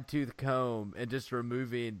fine-tooth comb and just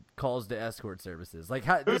removing calls to escort services. Like,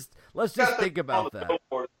 let's just think about that.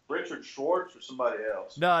 Richard Schwartz or somebody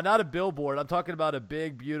else? No, not a billboard. I'm talking about a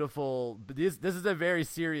big, beautiful. This is a very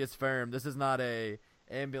serious firm. This is not a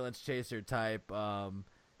ambulance chaser type.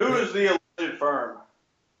 Who is the alleged firm?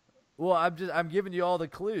 Well, I'm giving you all the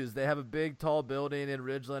clues. They have a big, tall building in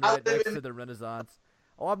Ridgeland right next to the Renaissance.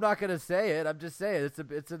 Oh, I'm not gonna say it. I'm just saying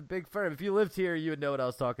it's a big firm. If you lived here, you would know what I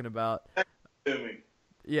was talking about. To me.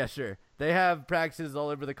 Yeah, sure. They have practices all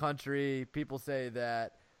over the country. People say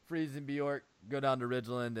that Freeze and Bjork go down to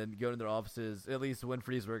Ridgeland and go to their offices, at least when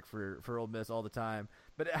Freeze work for Ole Miss all the time.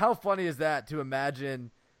 But how funny is that to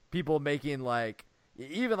imagine people making like,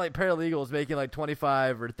 even like paralegals making like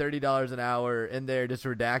 $25 or $30 an hour in there just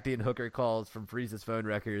redacting hooker calls from Freeze's phone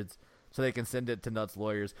records so they can send it to Nutt's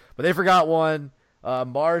lawyers. But they forgot one.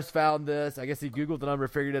 Mars found this. I guess he Googled the number,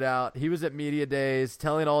 figured it out. He was at media days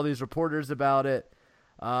telling all these reporters about it.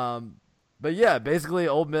 But yeah, basically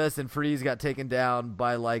Ole Miss and Freeze got taken down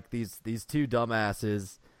by like these two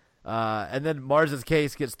dumbasses. And then Mars's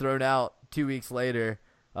case gets thrown out 2 weeks later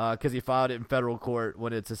because he filed it in federal court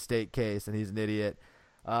when it's a state case, and he's an idiot.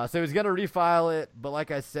 So he's going to refile it, but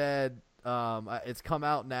like I said, it's come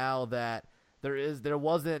out now that there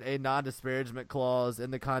wasn't a non-disparagement clause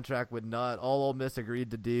in the contract with Nutt. All Ole Miss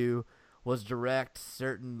agreed to do was direct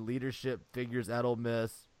certain leadership figures at Ole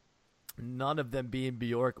Miss, none of them being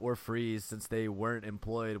Bjork or Freeze since they weren't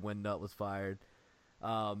employed when Nutt was fired,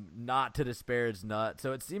 not to disparage Nutt.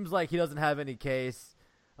 So it seems like he doesn't have any case.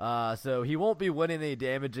 So he won't be winning any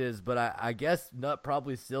damages, but I guess Nutt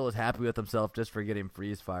probably still is happy with himself just for getting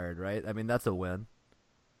Freeze fired, right? I mean, that's a win.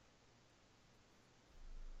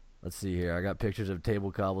 Let's see here. I got pictures of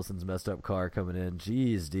Table Cobbleson's messed up car coming in.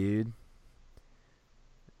 Jeez, dude.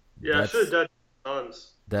 Yeah, I should have died 4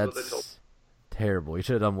 times. That's terrible. You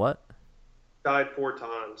should have done what? Died 4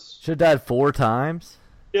 times. Should have died 4 times?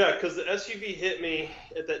 Yeah, because the SUV hit me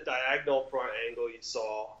at that diagonal front angle you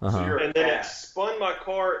saw. Uh-huh. And then it spun my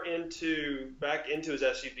car back into his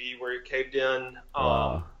SUV where it caved in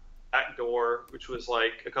back door, which was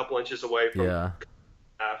like a couple inches away from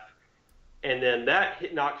half. And then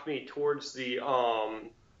that knocked me towards the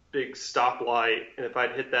big stoplight, and if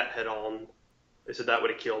I'd hit that head on, they said that would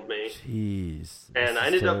have killed me. Jeez. And I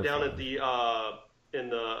ended up down at the I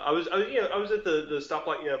was at the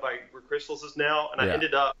stoplight, by where Crystals is now, and I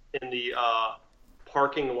ended up in the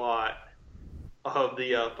parking lot of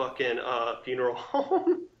the fucking funeral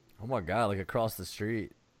home. Oh my god, like across the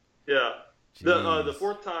street. Yeah. The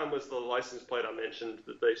 4th time was the license plate I mentioned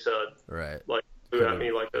that they said. Right. Like flew at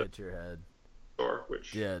me like a hit your head.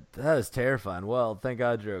 Which yeah, that is terrifying. Well, thank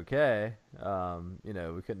God you're okay. We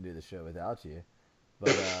couldn't do the show without you.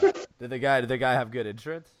 But did the guy have good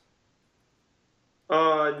insurance?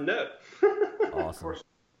 No. Awesome.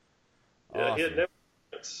 Yeah, he had no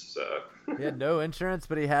insurance. So. He had no insurance,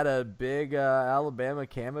 but he had a big Alabama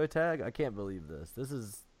camo tag. I can't believe this. This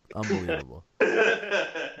is unbelievable.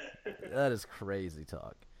 That is crazy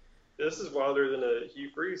talk. This is wilder than a Hugh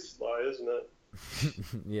Freeze lie, isn't it?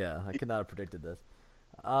 Yeah, I could not have predicted this.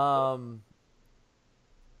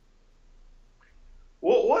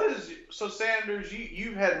 So Sanders,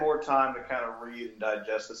 you've had more time to kind of read and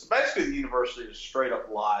digest this. Basically, the university has straight up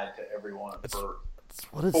lied to everyone for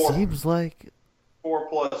what it seems like.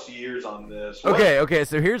 4+ years on this. Okay.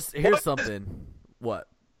 So here's something. What?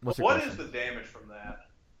 What is the damage from that?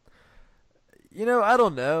 I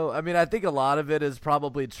don't know. I mean, I think a lot of it is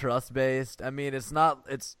probably trust based. I mean, it's not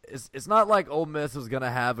like Ole Miss was going to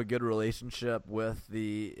have a good relationship with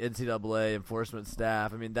the NCAA enforcement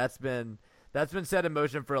staff. I mean, that's been set in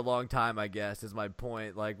motion for a long time, I guess, is my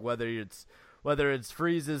point. Like whether it's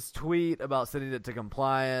Freeze's tweet about sending it to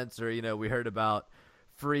compliance, or we heard about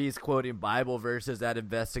Freeze quoting Bible verses at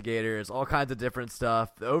investigators, all kinds of different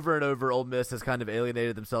stuff. Over and over, Ole Miss has kind of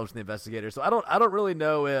alienated themselves from the investigators. So I don't really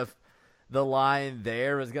know if the line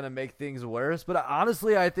there is going to make things worse, but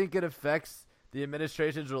honestly, I think it affects the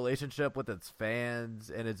administration's relationship with its fans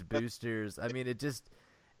and its boosters. I mean,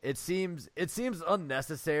 it seems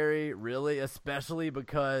unnecessary, really, especially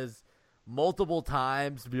because multiple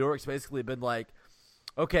times Bjork's basically been like,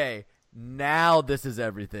 okay, now this is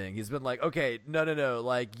everything. He's been like, okay, no,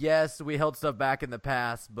 like, yes, we held stuff back in the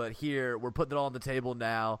past, but here, we're putting it all on the table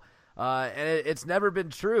now. And it's never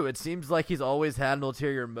been true. It seems like he's always had an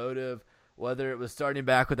ulterior motive, whether it was starting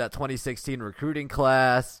back with that 2016 recruiting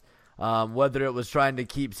class, whether it was trying to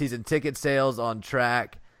keep season ticket sales on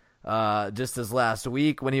track, just this last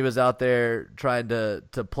week when he was out there trying to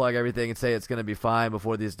plug everything and say it's going to be fine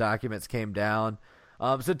before these documents came down.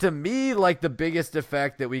 So to me, like, the biggest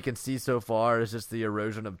effect that we can see so far is just the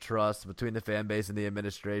erosion of trust between the fan base and the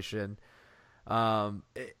administration.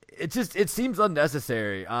 It seems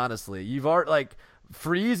unnecessary, honestly. You've already, like,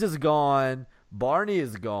 Freeze is gone, Barney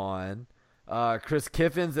is gone, Chris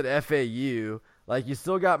Kiffin's at FAU. Like, you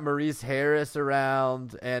still got Maurice Harris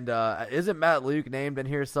around, and isn't Matt Luke named in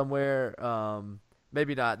here somewhere?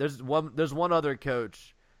 Maybe not. There's one other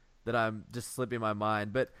coach that I'm just slipping my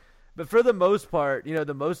mind, but for the most part,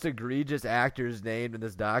 the most egregious actors named in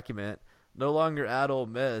this document no longer at Ole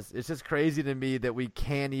Miss. It's just crazy to me that we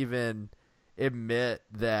can't even admit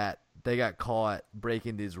that they got caught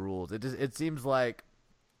breaking these rules. It seems like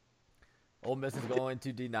Ole Miss is going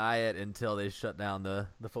to deny it until they shut down the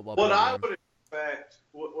football program.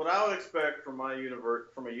 What I would expect from a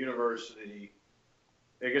university,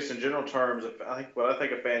 I guess in general terms, what I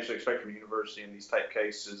think a fan should expect from a university in these type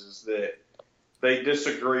cases is that they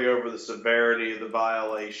disagree over the severity of the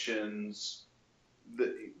violations.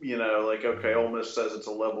 Like, okay, Ole Miss says it's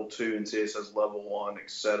a level 2, NCAA says level 1,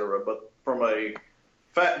 etc. But from a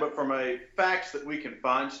facts that we can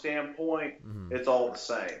find standpoint, it's all the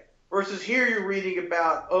same. Versus here, you're reading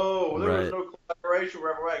about, there was no collaboration,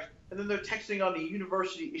 and then they're texting on the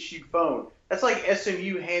university issued phone. That's like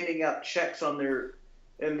SMU handing out checks in the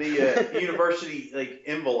university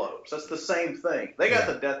envelopes. That's the same thing. They got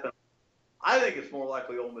the death penalty. I think it's more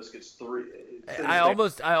likely Ole Miss gets 3. I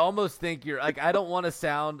almost think you're like, I don't want to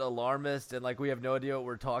sound alarmist and like we have no idea what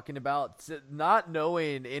we're talking about. Not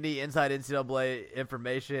knowing any inside NCAA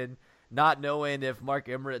information, not knowing if Mark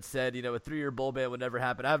Emmert said, a 3-year bowl ban would never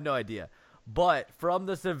happen. I have no idea. But from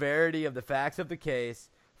the severity of the facts of the case,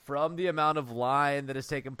 from the amount of lying that has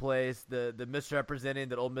taken place, the misrepresenting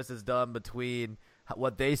that Ole Miss has done between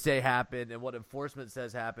what they say happened and what enforcement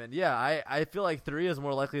says happened, I feel like 3 is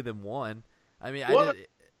more likely than 1. I mean,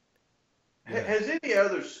 has any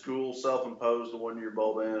other school self-imposed a 1-year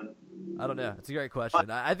bowl ban? I don't know. It's a great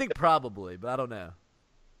question. I think probably, but I don't know.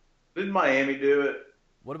 Didn't Miami do it?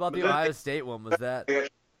 What about the Ohio State one? Was that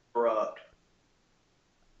corrupt?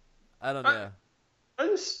 I don't know.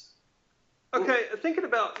 Thinking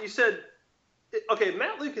about, you said, if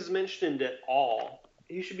Matt Luke is mentioned at all,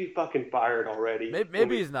 he should be fucking fired already.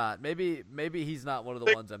 Maybe he's not. Maybe he's not one of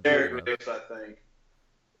the ones I'm thinking of. I think.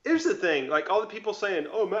 Here's the thing, like all the people saying,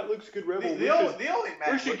 Matt Luke's a good Rebel. We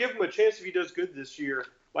should give him a chance if he does good this year.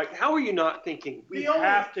 Like, how are you not thinking we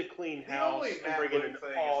have to clean house and bring in an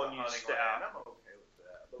all-new staff? I'm okay with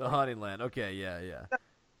that. The hunting land. Okay, yeah.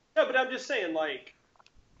 No, but I'm just saying, like,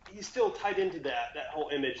 he's still tied into that whole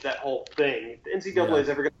image, that whole thing. The NCAA is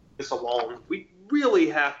ever going to do this alone. We really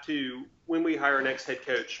have to, when we hire our next head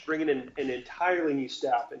coach, bring in an entirely new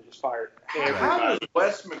staff and just fire everybody. How does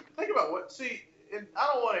Westman – think about what – see – and I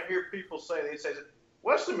don't want to hear people say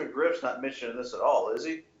Wesley McGriff's not mentioning this at all, is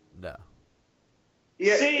he? No.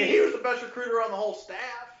 Yeah, he was the best recruiter on the whole staff.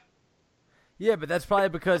 Yeah, but that's probably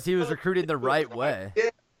because he was recruiting the right way.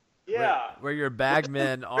 Yeah. Where your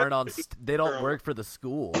bagmen aren't on they don't work for the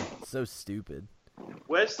school. It's so stupid.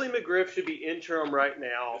 Wesley McGriff should be interim right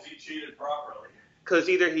now. Because he cheated properly. Because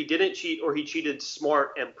either he didn't cheat or he cheated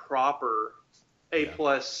smart and proper. A+.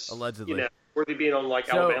 Allegedly. Worthy being on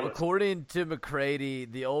Alabama. According to McCready,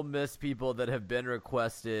 the Ole Miss people that have been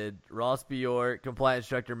requested: Ross Bjork, compliance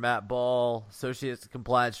instructor Matt Ball, associate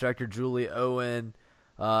compliance instructor Julie Owen,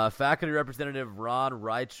 faculty representative Ron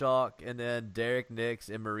Reitschalk, and then Derek Nix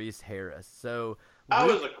and Maurice Harris. So I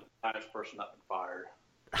was a compliance person not been fired.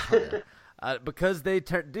 Because the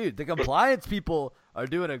compliance people are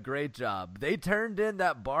doing a great job. They turned in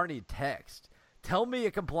that Barney text. Tell me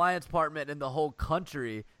a compliance department in the whole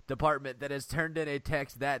country that has turned in a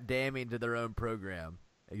text that damning to their own program.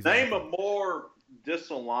 Exactly. Name a more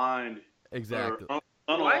disaligned,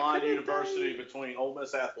 unaligned university between Ole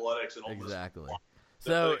Miss athletics and Ole Miss. Exactly.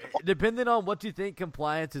 So, depending on what you think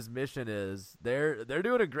compliance's mission is, they're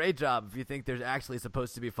doing a great job if you think they're actually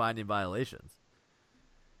supposed to be finding violations.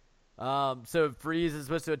 So Freeze is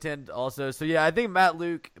supposed to attend also. So yeah, I think Matt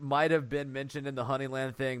Luke might have been mentioned in the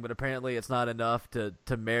Honeyland thing, but apparently it's not enough to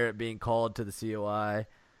merit being called to the COI.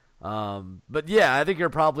 But yeah, I think you're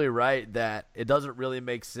probably right that it doesn't really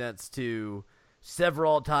make sense to sever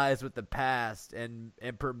all ties with the past and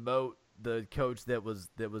promote the coach that was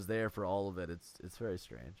there for all of it. It's very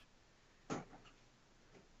strange.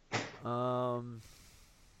 Can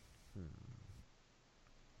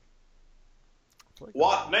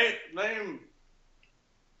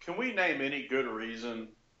we name any good reason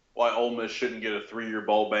why Ole Miss shouldn't get a 3-year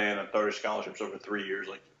bowl ban and 30 scholarships over 3 years?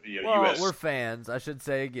 We're fans. I should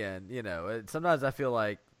say again. Sometimes I feel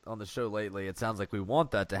like on the show lately, it sounds like we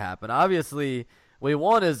want that to happen. Obviously, we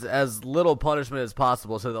want as little punishment as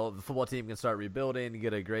possible so the football team can start rebuilding,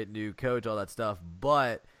 get a great new coach, all that stuff.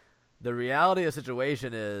 But the reality of the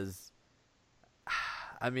situation is,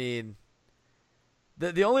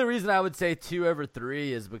 the only reason I would say 2 over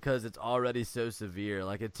 3 is because it's already so severe.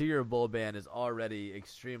 Like a 2-year bowl ban is already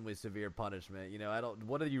extremely severe punishment.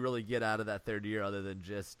 What do you really get out of that 3rd year other than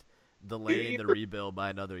just delaying the rebuild by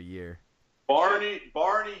another year? Barney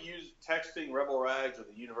used texting Rebel Rags with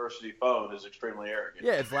a university phone is extremely arrogant.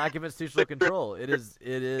 Yeah, it's lack of institutional control. It is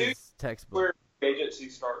textbook. Where agency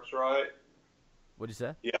starts, right? What'd you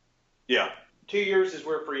say? Yeah. 2 years is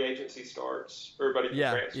where free agency starts. Everybody can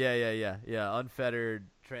transfer. Yeah. Unfettered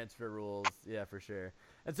transfer rules. Yeah, for sure.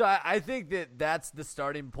 And so I think that's the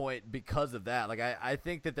starting point because of that. Like I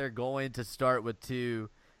think that they're going to start with 2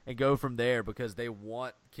 and go from there because they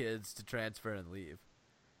want kids to transfer and leave.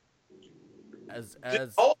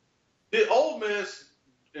 Did Ole Miss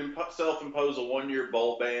self-impose a 1-year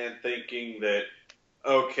bowl ban thinking that,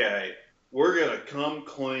 okay, we're going to come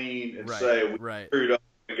clean and say we screwed up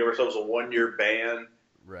and give ourselves a 1-year ban?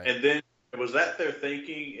 Right. And then was that their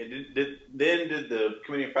thinking? And did the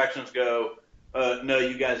committee infractions go, no,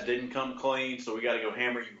 you guys didn't come clean, so we got to go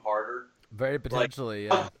hammer you harder? Very potentially,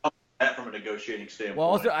 yeah. That from a negotiating standpoint. Well,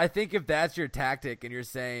 also, I think if that's your tactic and you're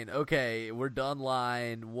saying, okay, we're done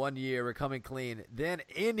line, 1 year, we're coming clean, then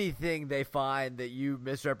anything they find that you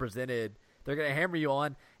misrepresented, they're going to hammer you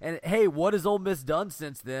on. And, hey, what has Ole Miss done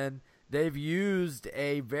since then? They've used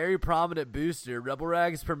a very prominent booster. Rebel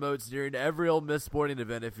Rags promotes during every Ole Miss sporting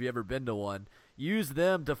event, if you've ever been to one. Use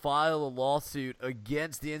them to file a lawsuit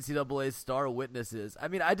against the NCAA star witnesses. I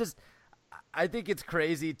mean, I think it's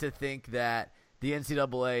crazy to think that the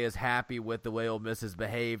NCAA is happy with the way Ole Miss has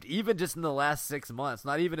behaved, even just in the last 6 months,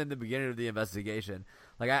 not even in the beginning of the investigation.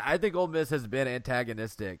 Like, I think Ole Miss has been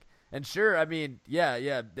antagonistic. And sure, I mean,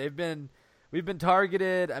 yeah, we've been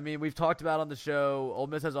targeted. I mean, we've talked about on the show, Ole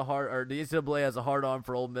Miss has the NCAA has a hard on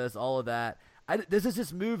for Ole Miss, all of that. This has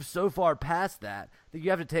just moved so far past that you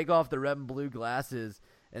have to take off the red and blue glasses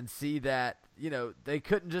and see that, they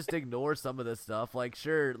couldn't just ignore some of this stuff. Like,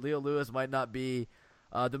 sure, Leo Lewis might not be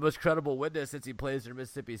the most credible witness since he plays for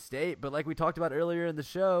Mississippi State. But like we talked about earlier in the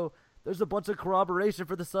show, there's a bunch of corroboration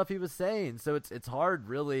for the stuff he was saying. So it's hard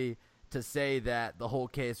really to say that the whole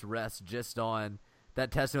case rests just on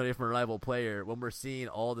that testimony from a rival player when we're seeing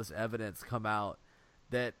all this evidence come out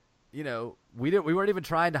that, we weren't even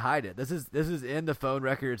trying to hide it. This is in the phone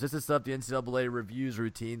records. This is stuff the NCAA reviews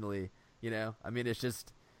routinely. I mean, it's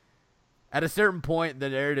just at a certain point the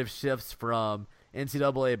narrative shifts from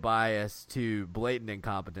NCAA bias to blatant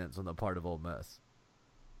incompetence on the part of Ole Miss.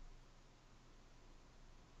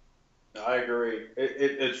 I agree.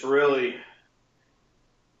 It's really,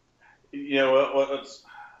 let's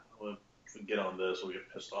get on this. We'll get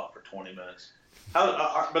pissed off for 20 minutes.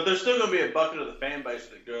 But there's still going to be a bucket of the fan base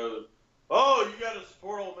that goes, oh, you got to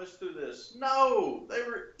support Ole Miss through this. No, they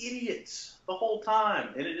were idiots the whole time.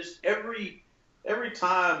 And it just every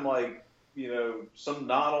time, some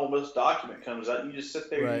non-Ole Miss document comes out, you just sit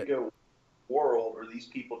there and you go, world are these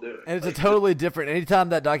people doing? And it's a totally different, anytime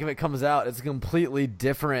that document comes out, it's a completely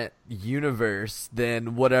different universe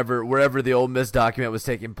than wherever the Ole Miss document was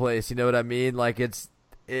taking place. You know what I mean? Like, it's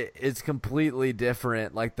completely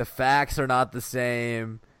different. Like, the facts are not the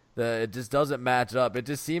same. It just doesn't match up. It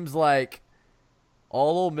just seems like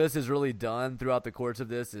all Ole Miss has really done throughout the course of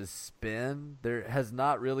this is spin. There has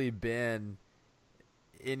not really been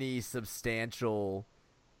any substantial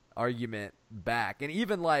argument back. And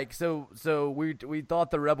even so we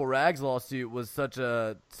thought the Rebel Rags lawsuit was such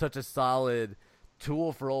a solid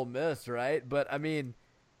tool for Ole Miss, right? But I mean,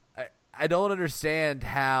 I don't understand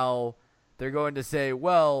how they're going to say,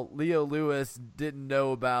 well, Leo Lewis didn't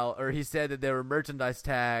know about, or he said that there were merchandise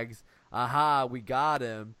tags. Aha, we got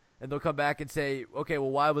him. And they'll come back and say, okay, well,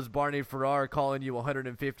 why was Barney Farrar calling you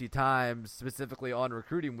 150 times, specifically on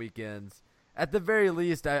recruiting weekends? At the very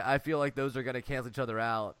least, I feel like those are going to cancel each other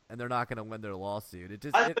out, and they're not going to win their lawsuit.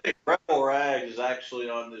 I think Rebel Rags is actually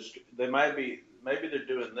on this. Maybe they're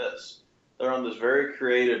doing this. They're on this very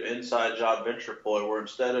creative inside job venture ploy where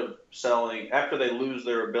instead of selling, after they lose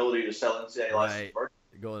their ability to sell NCAA licensed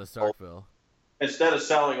merchandise, going to Starkville, instead of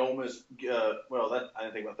selling Ole Miss, I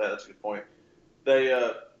didn't think about that. That's a good point.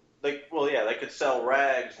 They could sell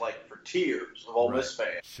rags for tiers of Ole Miss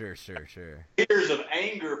fans. Sure. Tears of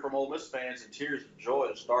anger from Ole Miss fans and tears of joy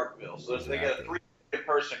to Starkville. So they got a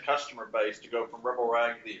 3-person customer base to go from Rebel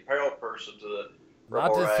Rag to the apparel person to the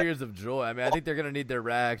Not just tears of joy. I mean, I think they're going to need their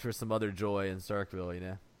rags for some other joy in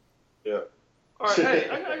Starkville, Yeah. All right, hey,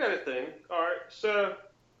 I got a thing. All right, so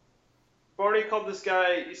Barney called this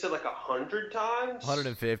guy, you said 100 times?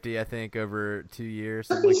 150, I think, over 2 years,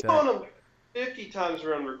 something like that. He's calling him 50 times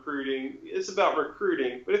around recruiting. It's about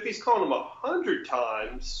recruiting. But if he's calling him 100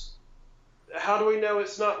 times, how do we know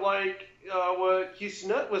it's not like what Houston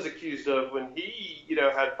Nutt was accused of when he,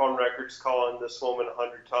 had phone records calling this woman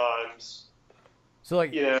 100 times? So,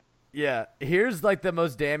 yeah, here's, the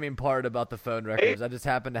most damning part about the phone records. I just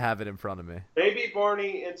happen to have it in front of me. Maybe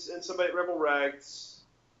Barney and somebody at Rebel Rags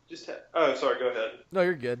oh, sorry, go ahead. No,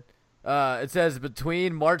 you're good. It says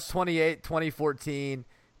between March 28, 2014,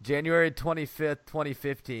 January 25th,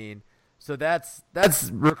 2015. So that's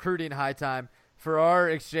recruiting high time. For our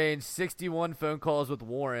exchange, 61 phone calls with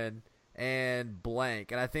Warren and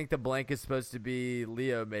blank. And I think the blank is supposed to be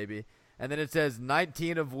Leo maybe. And then it says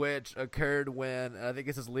 19 of which occurred when, and I think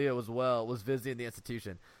it says Leo as well, was visiting the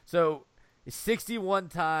institution. So 61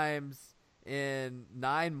 times in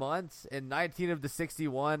 9 months, and 19 of the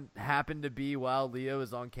 61 happened to be while Leo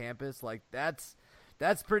is on campus. Like, that's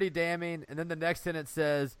pretty damning. And then the next sentence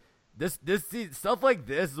says, this stuff like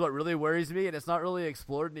this is what really worries me, and it's not really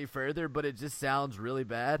explored any further, but it just sounds really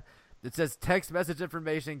bad. It says text message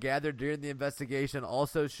information gathered during the investigation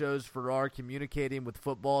also shows Farrar communicating with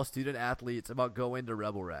football student athletes about going to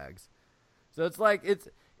Rebel Rags. So it's like, it's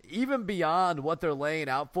even beyond what they're laying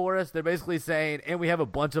out for us. They're basically saying, and we have a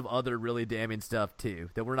bunch of other really damning stuff too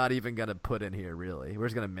that we're not even going to put in here. Really, we're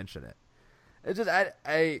just going to mention it. It's just,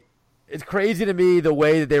 it's crazy to me the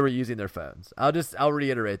way that they were using their phones. I'll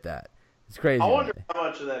reiterate that. It's crazy. I wonder how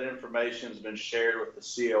much of that information has been shared with the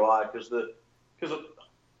COI, because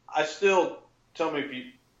I still, tell me if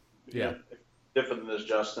you know, if different than this,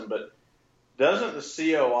 Justin, but doesn't the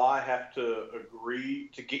COI have to agree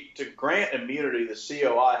to grant immunity? The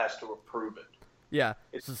COI has to approve it. Yeah,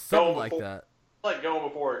 it's something like that. Like going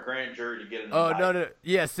before a grand jury to get an indictment. No.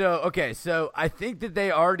 Yeah, so I think that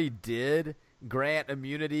they already did grant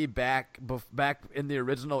immunity back in the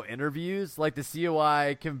original interviews. Like, the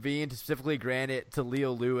COI convened to specifically grant it to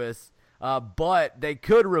Leo Lewis, but they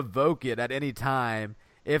could revoke it at any time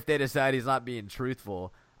if they decide he's not being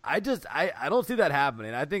truthful. I don't see that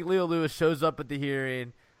happening. I think Leo Lewis shows up at the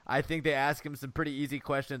hearing. I think they ask him some pretty easy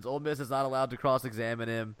questions. Ole Miss is not allowed to cross-examine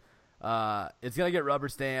him. It's going to get rubber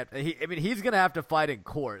stamped. He's going to have to fight in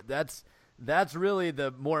court. That's really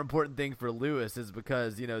the more important thing for Lewis, is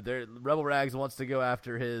because, Rebel Rags wants to go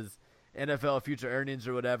after his NFL future earnings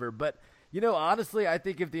or whatever. But, honestly, I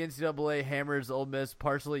think if the NCAA hammers Ole Miss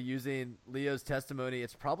partially using Leo's testimony,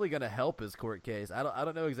 it's probably going to help his court case. I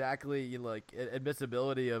don't know exactly,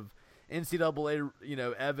 admissibility of NCAA,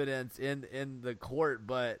 evidence in the court,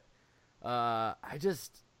 but I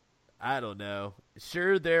don't know.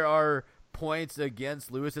 Sure, there are points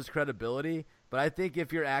against Lewis's credibility, but I think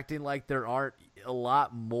if you're acting like there aren't a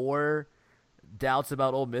lot more doubts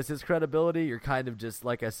about Ole Miss's credibility, you're kind of just,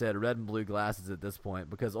 like I said, red and blue glasses at this point,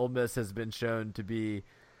 because Ole Miss has been shown to be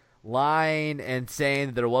lying and saying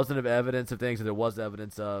that there wasn't evidence of things that there was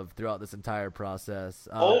evidence of throughout this entire process.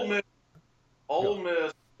 Ole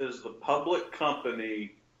Miss is the public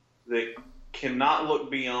company that cannot look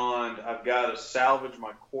beyond, I've got to salvage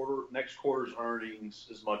my next quarter's earnings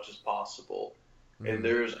as much as possible. Mm-hmm. And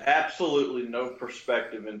there's absolutely no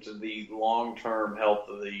perspective into the long-term health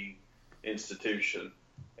of the institution.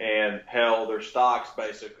 And hell, their stock's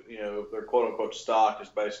basically, their quote-unquote stock is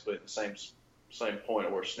basically at the same point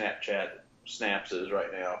of where Snaps is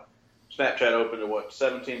right now. Snapchat opened at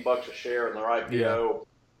 $17 a share in their IPO. Yeah.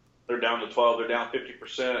 They're down to 12. They're down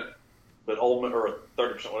 50%, but Ole Miss, or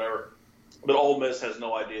 30%, whatever. But Ole Miss has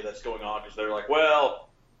no idea that's going on, because they're like, well,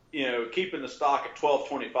 keeping the stock at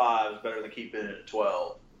 $12.25 is better than keeping it at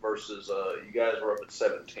 12. Versus you guys were up at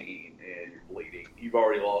 17 and you're bleeding. You've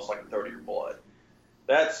already lost like a third of your blood.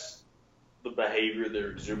 That's the behavior they're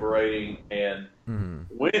exuberating. And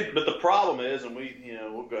but the problem is, and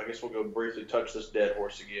I guess we'll go briefly touch this dead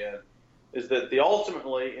horse again, is that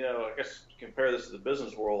ultimately, I guess compare this to the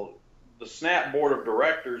business world, the Snap board of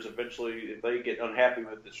directors eventually, if they get unhappy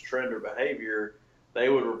with this trend or behavior, they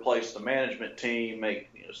would replace the management team, make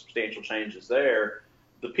substantial changes there.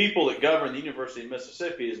 The people that govern the University of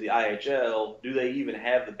Mississippi is the IHL. Do they even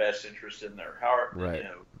have the best interest in their heart? Right.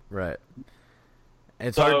 Right.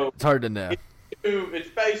 It's hard to know. It's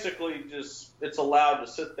basically just, it's allowed to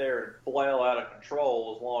sit there and flail out of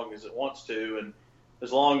control as long as it wants to, and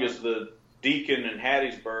as long as the deacon in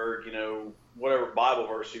Hattiesburg, whatever Bible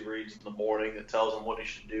verse he reads in the morning that tells him what he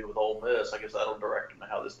should do with Ole Miss, I guess that'll direct him to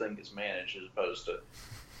how this thing gets managed, as opposed to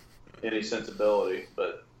any sensibility.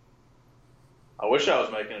 But I wish I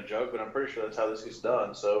was making a joke, but I'm pretty sure that's how this gets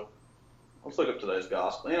done. So let's look up today's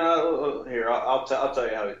gospel. Here, I'll tell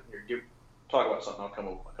you how. Here, talk about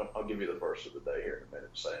something. I'll give you the verse of the day here in a minute,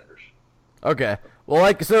 Sanders. Okay.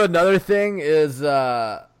 Well, so another thing is,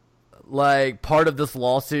 part of this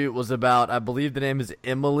lawsuit was about, I believe the name is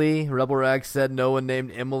Emily. Rebel Rags said no one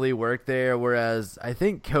named Emily worked there, whereas I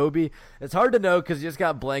think Kobe, it's hard to know because you just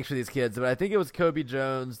got blanks for these kids, but I think it was Kobe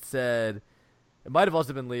Jones said, it might have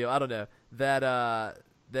also been Leo, I don't know, that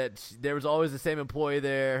there was always the same employee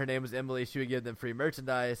there. Her name was Emily. She would give them free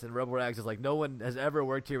merchandise, and Rebel Rags is like, no one has ever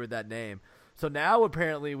worked here with that name. So now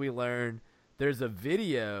apparently we learn there's a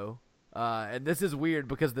video, and this is weird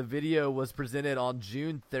because the video was presented on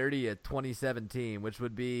June 30th, 2017, which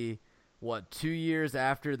would be, 2 years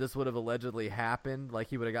after this would have allegedly happened, like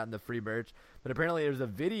he would have gotten the free merch. But apparently there's a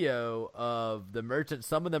video of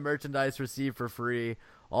some of the merchandise received for free.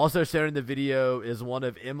 Also shown in the video is one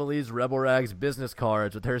of Emily's Rebel Rags business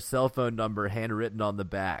cards with her cell phone number handwritten on the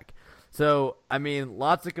back. So, I mean,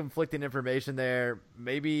 lots of conflicting information there.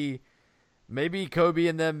 Maybe Kobe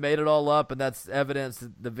and them made it all up, and that's evidence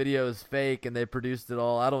that the video is fake and they produced it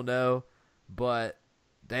all. I don't know. But,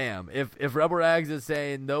 damn, if Rebel Rags is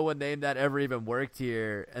saying no one named that ever even worked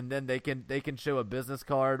here, and then they can show a business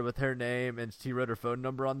card with her name and she wrote her phone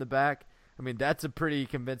number on the back, I mean, that's a pretty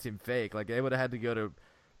convincing fake. Like, they would have had to go to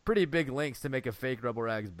pretty big lengths to make a fake Rebel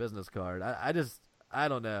Rags business card. I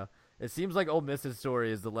don't know. It seems like Ole Miss's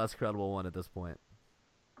story is the less credible one at this point.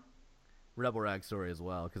 Rebel Rag's story as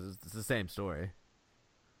well, because it's the same story.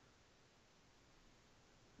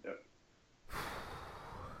 Yep.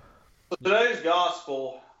 So today's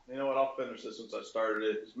gospel, you know what, I'll finish this since I started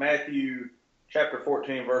it, is Matthew chapter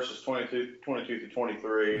 14, verses 22 through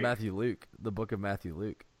 23. Luke, the book of Matthew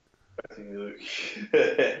Luke. Luke.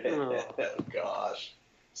 Oh, gosh.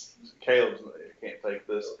 Caleb can't take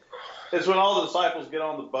this. It's when all the disciples get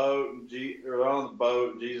on the boat and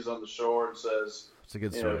Jesus on the shore and says, "It's a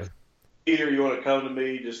good story. Peter, you want to come to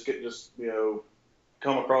me? Just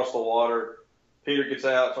come across the water." Peter gets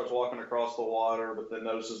out, starts walking across the water, but then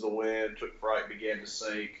notices the wind, took fright, began to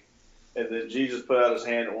sink. And then Jesus put out his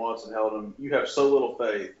hand at once and held him. "You have so little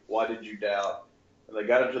faith. Why did you doubt?" And they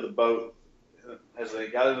got into the boat. As they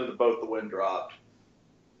got into the boat, the wind dropped.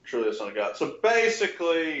 Truly, the Son of God. So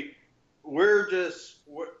basically, we can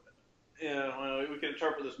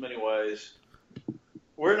interpret this many ways.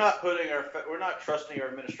 We're not trusting our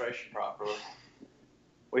administration properly.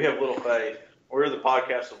 We have little faith. We're the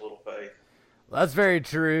podcast of little faith. That's very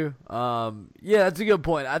true. Yeah, that's a good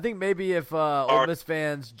point. I think maybe if Ole Miss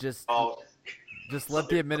fans just let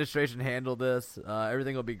the administration handle this,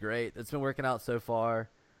 everything will be great. It's been working out so far.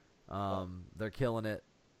 They're killing it.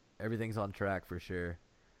 Everything's on track for sure.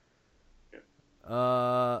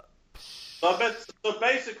 So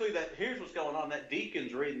basically, here's what's going on. That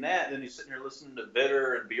deacon's reading that, and then he's sitting here listening to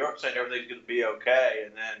Vitter and Bjork saying everything's going to be okay,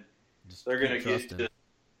 and then they're going to get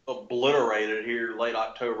obliterated here late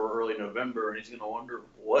October, early November, and he's going to wonder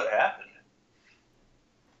what happened.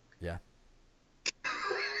 Yeah.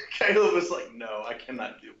 Caleb was like, "No, I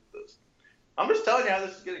cannot deal with this. I'm just telling you how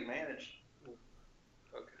this is getting managed."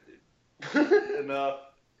 Okay, dude. Enough.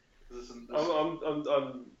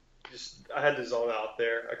 I had to zone out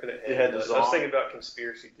there. I couldn't. I was thinking about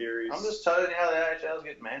conspiracy theories. I'm just telling you how the IHL is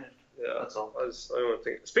getting managed. Yeah, that's all. I don't want to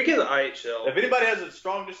think. Speaking of the IHL, if anybody has a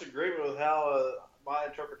strong disagreement with how my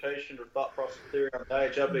interpretation or thought process theory on the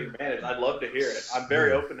IHL being managed, I'd love to hear it. I'm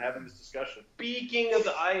very open to having this discussion. Speaking of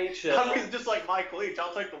the IHL, I mean, just like Mike Leach,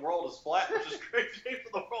 I'll take the world as flat, which is crazy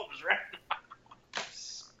for the world is round.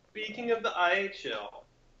 Speaking of the IHL,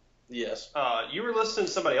 yes, you were listening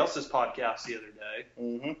to somebody else's podcast the other day.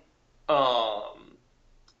 Mm-hmm.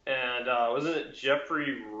 And wasn't it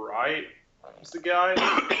Jeffrey Wright was the guy?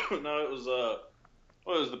 No, it was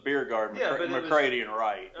the beer garden. Yeah, McCready and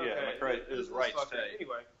Wright. Okay. Yeah, McCready. It was Wright's take.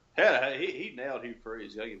 Anyway. Yeah, he nailed Hugh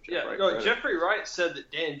Freeze. Gotta give Jeff Wright credit. Jeffrey Wright said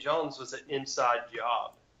that Dan Jones was an inside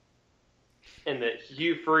job, and that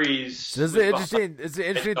Hugh Freeze. It's an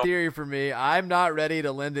interesting theory for me. I'm not ready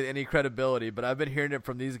to lend it any credibility, but I've been hearing it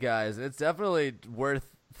from these guys, and it's definitely worth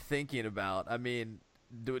thinking about. I mean,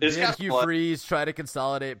 did Hugh Freeze try to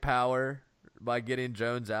consolidate power by getting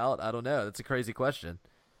Jones out? I don't know. That's a crazy question.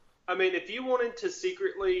 I mean, if you wanted to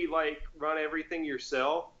secretly run everything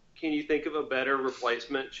yourself, can you think of a better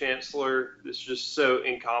replacement chancellor that's just so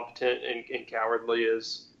incompetent and cowardly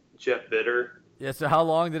as Jeff Vitter? Yeah, so how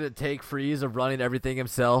long did it take Freeze of running everything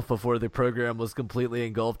himself before the program was completely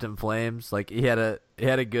engulfed in flames? Like he had a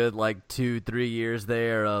good 2-3 years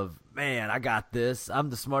there of, man, I got this. I'm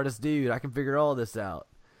the smartest dude. I can figure all this out.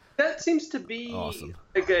 That seems to be awesome.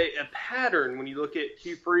 a pattern when you look at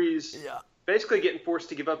Hugh Freeze basically getting forced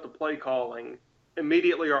to give up the play calling.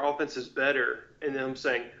 Immediately our offense is better. And then I'm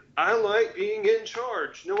saying, I like being in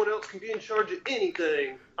charge. No one else can be in charge of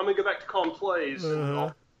anything. I'm going to go back to calling plays.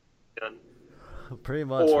 Pretty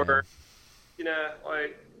much. Or,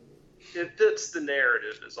 it fits the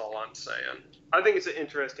narrative is all I'm saying. I think it's an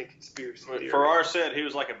interesting conspiracy theory. Farrar said he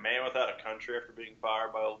was like a man without a country after being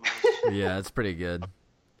fired by Ole Miss. Yeah, it's pretty good.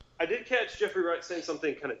 I did catch Jeffrey Wright saying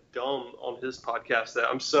something kind of dumb on his podcast that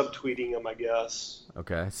I'm subtweeting him, I guess.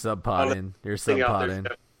 Okay, sub-potting. You're sub-potting.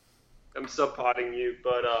 I'm sub-potting you,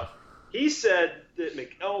 but he said that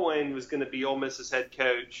McElwain was going to be Ole Miss's head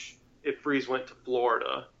coach if Freeze went to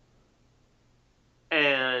Florida.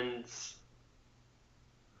 And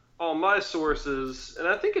all my sources, and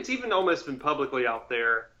I think it's even almost been publicly out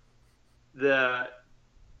there, that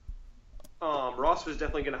Ross was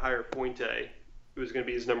definitely going to hire Fuente, who was going to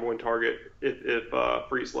be his number one target if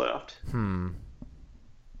Freeze left.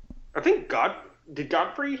 I think did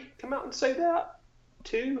Godfrey come out and say that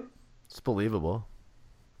too? It's believable.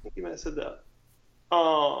 I think he might have said that.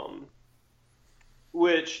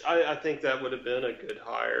 Which I think that would have been a good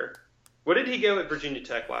hire. What did he go at Virginia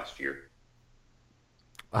Tech last year?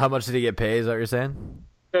 How much did he get paid? Is that what you're saying?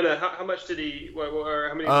 No. How much did he? Or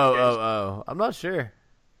how many? Oh. I'm not sure.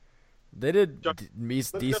 They did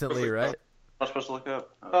decently, right? I'm supposed to look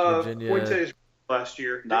up. Virginia. Fuentes last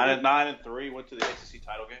year. 9-3 went to the ACC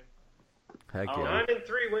title game. Heck Oh, yeah.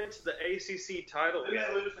 9-3 went to the ACC title Maybe game.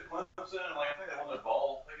 they lose to Clemson. I think they won the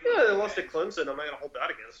ball. Yeah, they lost to Clemson. I'm not gonna hold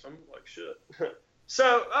that against them. Like shit.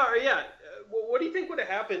 So, all right, yeah. What do you think would have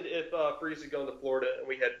happened if Freeze had gone to Florida and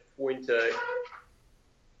we had Fuente?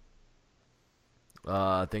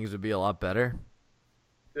 Things would be a lot better.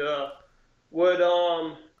 Yeah. Would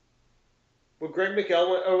Greg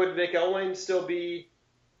McElwain or would Nick Elwayne still be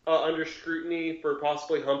under scrutiny for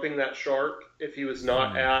possibly humping that shark if he was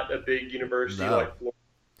not at a big university like Florida?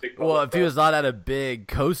 Well, if he was not at a big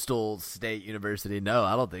coastal state university, no,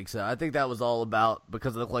 I don't think so. I think that was all about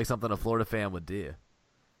because it looked like something a Florida fan would do.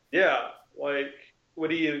 Yeah, like would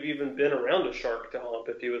he have even been around a shark to hump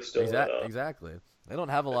if he was still Exactly. They don't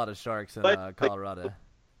have a lot of sharks in Colorado.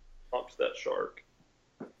 Humped that shark.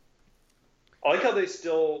 I like how they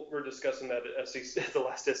still were discussing that at the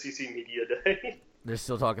last SEC media day. They're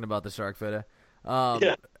still talking about the shark photo.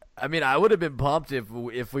 Yeah. I mean, I would have been pumped if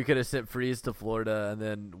we could have sent Freeze to Florida and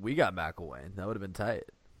then we got McElwain. That would have been tight.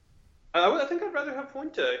 I think I'd rather have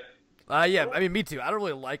Fuente. Yeah, I mean, me too. I don't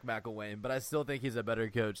really like McElwain, but I still think he's a better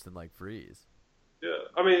coach than like Freeze. Yeah,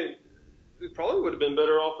 I mean, it probably would have been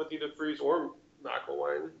better off with either Freeze or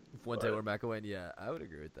McElwain. Fuente or McElwain, yeah, I would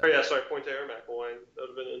agree with that. Oh yeah, sorry, Fuente or McElwain. That would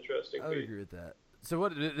have been interesting. I would agree with that. So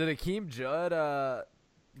what did Akeem Judd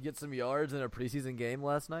get some yards in a preseason game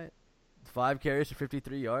last night? 5 carries for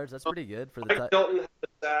 53 yards. That's pretty good for the Titans. Dalton had the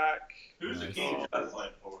sack. Who's the Akeem Judd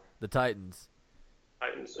playing for? The Titans.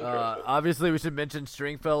 Titans. Obviously, we should mention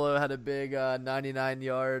Stringfellow had a big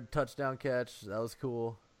 99-yard touchdown catch. That was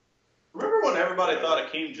cool. Remember when everybody thought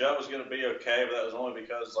Akeem Judd was going to be okay, but that was only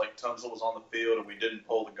because like Tunsil was on the field and we didn't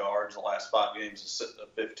pull the guards the last 5 games to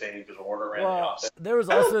 15 because Warner ran the offense. There was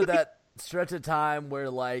also that stretch of time where,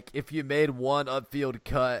 like, if you made one upfield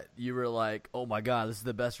cut, you were like, oh, my God, this is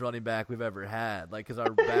the best running back we've ever had, like, because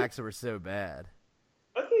our backs were so bad.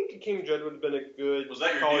 I think Akeem Judd would have been a good Was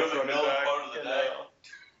that your college Neil running McMillan back quote of the day?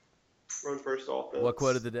 Run first offense. What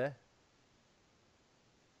quote of the day?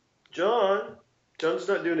 John's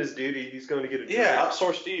not doing his duty. He's going to get a drink. Yeah,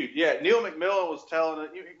 outsourced to you. Yeah, Neil McMillan was telling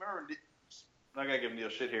it. You remember? I'm not gonna give Neil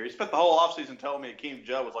shit here. He spent the whole offseason telling me Akeem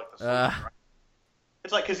Judd was like the sleeper.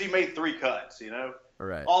 It's like because he made 3 cuts, you know.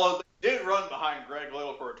 Right. Although they did run behind Greg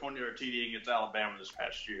Little for a 20-yard TD against Alabama this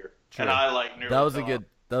past year, True. and I like nearly. That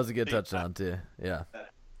was a good touchdown too. Yeah.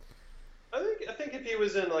 I think if he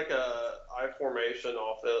was in like a I formation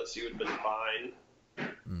offense, he would have been fine.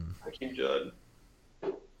 Akeem Judd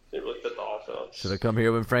didn't really fit the offense. Should have come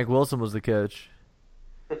here when Frank Wilson was the coach.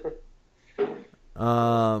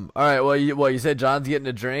 All right. Well, you said John's getting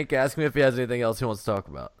a drink. Ask me if he has anything else he wants to talk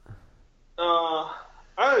about.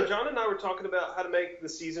 John and I were talking about how to make the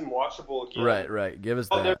season watchable again. Right. Give us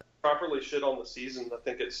I'll that. never properly shit on the season. I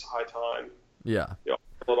think it's high time. Yeah.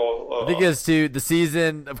 I think it's too the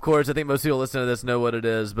season. Of course, I think most people listening to this know what it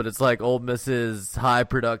is, but it's like Ole Miss's high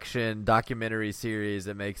production documentary series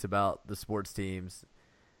it makes about the sports teams,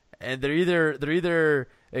 and they're either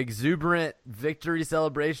exuberant victory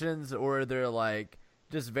celebrations or they're like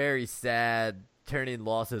just very sad, turning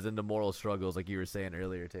losses into moral struggles, like you were saying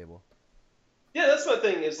earlier, Table. Yeah, that's my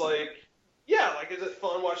thing. Is like, yeah, like is it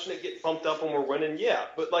fun watching it get pumped up when we're winning? Yeah,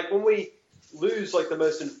 but like when we lose, like the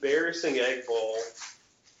most embarrassing Egg Bowl.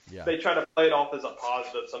 Yeah. They try to play it off as a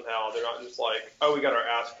positive somehow. They're not just like, oh, we got our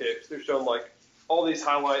ass kicked. They're showing like all these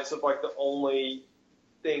highlights of like the only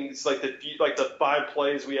things, like the 5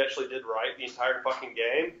 plays we actually did right the entire fucking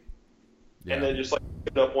game, and then just like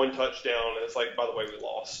putting up 1 touchdown, and it's like, by the way, we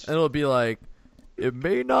lost. And it'll be like, it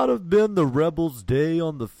may not have been the Rebels' day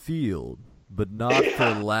on the field, but not for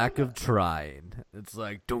lack of trying. It's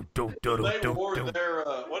like, don't. They wore their,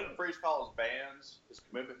 what did Freeze call his bands? His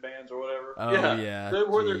commitment bands or whatever? Oh, yeah. They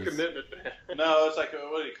wore their commitment band. No, it's like,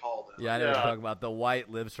 what did he call them? Yeah, I know what you're talking about. The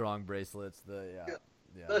white Livestrong bracelets. Yeah.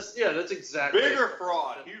 That's exactly. Bigger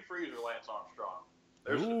fraud. Hugh Freeze or Lance Armstrong.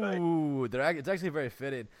 There's Ooh, it's actually very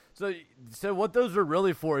fitting. So what those are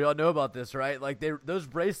really for, y'all know about this, right? Like those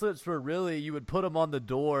bracelets were really, you would put them on the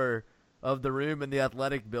door of the room in the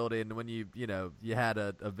athletic building when you had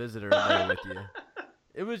a visitor in there with you.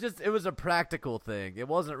 It was a practical thing. It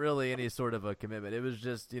wasn't really any sort of a commitment. It was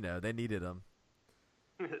just, they needed them.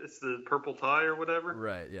 It's the purple tie or whatever.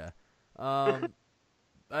 Right, yeah.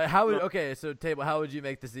 So Table, how would you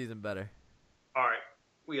make the season better? All right,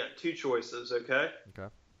 we got two choices. Okay. Okay.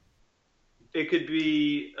 It could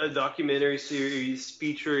be a documentary series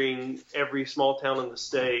featuring every small town in the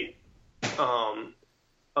state,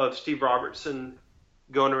 of Steve Robertson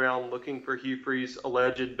going around looking for Hugh Freeze'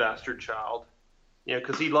 alleged bastard child.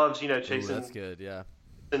 Because he loves, chasing. Ooh, that's good. Yeah.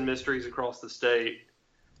 And mysteries across the state.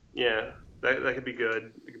 Yeah, that could be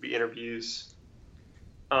good. It could be interviews.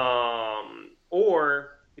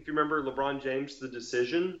 Or if you remember LeBron James, The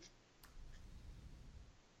Decision.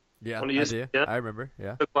 Yeah, I do. I remember.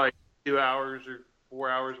 Yeah. Took 2 hours or 4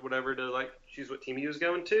 hours, whatever, to choose what team he was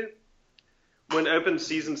going to. When open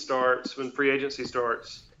season starts, when free agency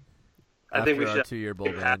starts, I think we should 2-year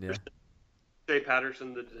bowl ban. Yeah. Shea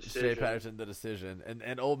Patterson, The Decision.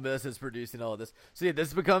 And Ole Miss is producing all of this. So yeah,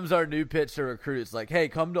 this becomes our new pitch to recruits. Hey,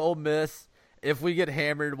 come to Ole Miss. If we get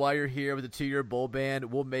hammered while you're here with a 2-year bowl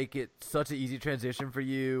ban, we'll make it such an easy transition for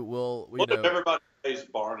you. What if everybody pays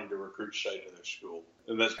Barney to recruit Shea to their school,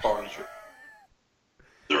 and that's Barney's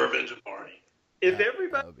the revenge of Barney. If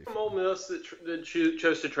everybody from Ole Miss that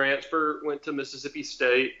chose to transfer went to Mississippi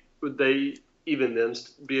State, would they even then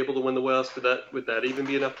be able to win the West? Would that even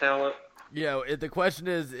be enough talent? Yeah, the question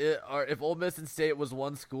is, if Ole Miss and State was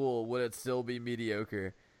one school, would it still be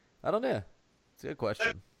mediocre? I don't know. It's a good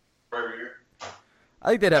question. Every year. I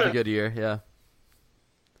think they'd have a good year, yeah.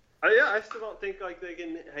 I still don't think they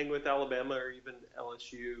can hang with Alabama or even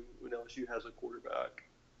LSU when LSU has a quarterback.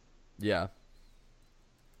 Yeah.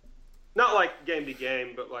 Not game to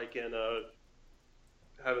game, but in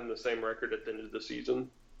having the same record at the end of the season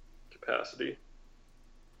capacity.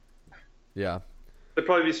 Yeah. They'd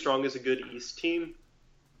probably be strong as a good East team.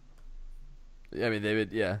 I mean, they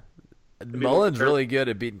would, yeah. Mullen's really good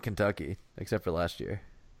at beating Kentucky, except for last year.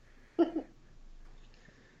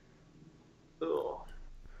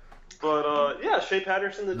 But yeah, Shea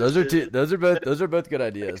Patterson. Those are both good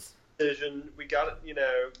ideas. Decision. We got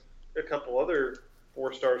a couple other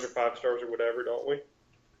 4 stars or 5 stars or whatever, don't we?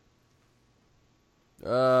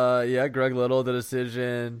 Yeah, Greg Little, The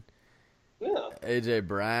Decision. Yeah. AJ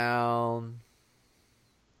Brown.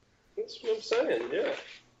 That's what I'm saying. Yeah.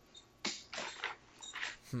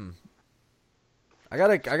 I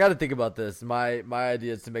gotta think about this. My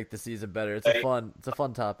idea is to make the season better. It's a fun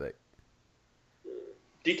topic.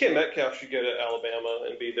 DK Metcalf should go to Alabama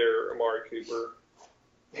and be their Amari Cooper.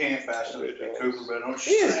 He ain't fast enough to be Cooper, but don't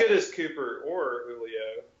he ain't as good as Cooper or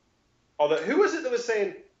Julio. Although, who was it that was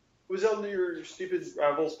saying, was on your Stupid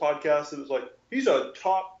Rivals podcast that was he's a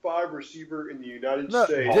top 5 receiver in the United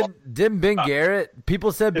States? Didn't Ben Garrett,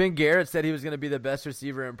 people said Ben Garrett said he was going to be the best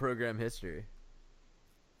receiver in program history.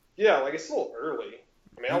 Yeah, it's a little early.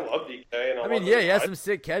 I mean, I love DK. He had some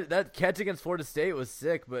sick catch. That catch against Florida State was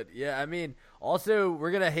sick, but yeah, also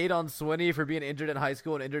we're gonna hate on Swinney for being injured in high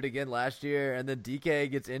school and injured again last year, and then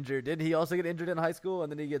DK gets injured. Didn't he also get injured in high school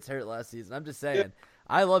and then he gets hurt last season? I'm just saying. Yeah.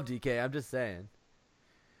 I love DK. I'm just saying.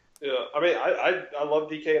 Yeah, I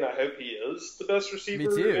love DK and I hope he is the best receiver. Me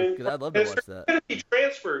too, because I'd love to watch that. If he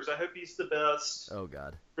transfers, I hope he's the best. Oh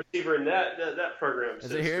God. Receiver in that program.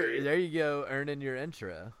 Is it here? There you go, earning your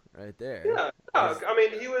intro. Right there. Yeah,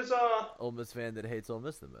 he was Ole Miss fan that hates Ole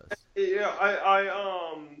Miss the most. Yeah, I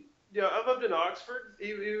lived in Oxford.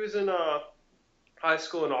 He was in high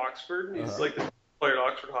school in Oxford. And he's the player at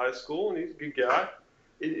Oxford High School, and he's a good guy.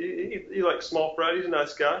 He likes small frat. He's a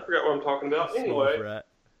nice guy. I forgot what I'm talking about. Anyway,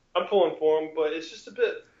 I'm pulling for him, but it's just a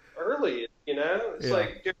bit early. It's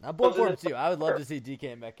I'm pulling for him too. I would love to see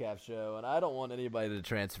DK Metcalf show, and I don't want anybody to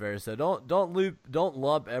transfer. So don't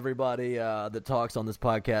lump everybody that talks on this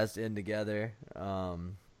podcast in together.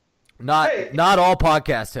 Not all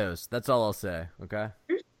podcast hosts. That's all I'll say. Okay.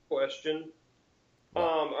 Here's a question: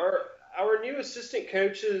 Are our new assistant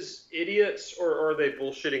coaches idiots, or are they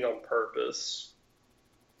bullshitting on purpose?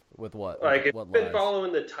 With what? I've been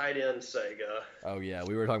following the tight end saga. Oh yeah,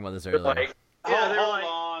 we were talking about this earlier.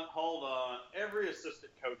 Hold on. Every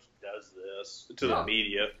assistant coach does this to the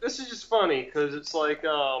media. This is just funny because it's talking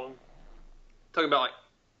about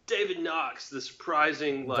David Knox, the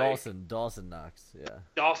surprising Dawson Knox, yeah.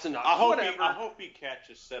 Dawson Knox. I hope he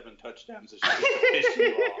catches 7 touchdowns this year to piss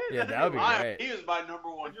you off. Yeah, that would be great. He was my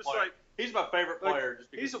number 1 player. He's my favorite player.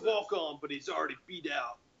 Just he's a walk-on, but he's already beat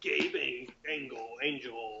out Gabe Angel. And,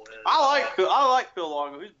 I like Phil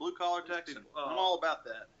Longo. He's blue collar Texan. I'm all about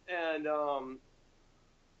that. And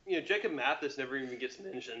Jacob Mathis never even gets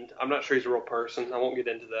mentioned. I'm not sure he's a real person. I won't get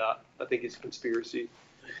into that. I think he's a conspiracy.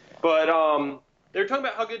 But they're talking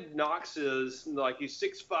about how good Knox is. He's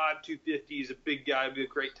 6'5", 250. He's a big guy, be a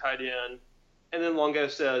great tight end. And then Longo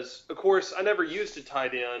says, of course, I never used a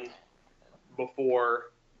tight end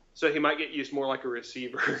before. so he might get used more like a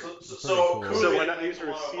receiver. Cool. So why not use a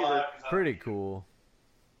receiver? Pretty cool.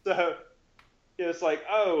 So it's like,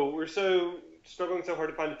 oh, we're so struggling so hard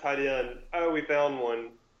to find a tight end. Oh, we found one.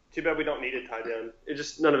 Too bad we don't need a tight end. It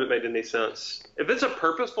just, none of it made any sense. If it's a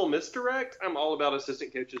purposeful misdirect, I'm all about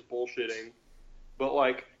assistant coaches bullshitting. But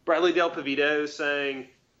like Bradley Del Pavito saying,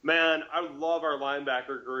 man, I love our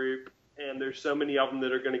linebacker group, and there's so many of them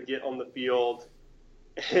that are going to get on the field.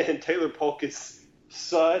 And Taylor Polk is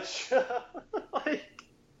such like,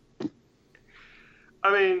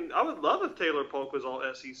 I mean, I would love if Taylor Polk was all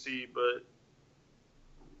SEC, but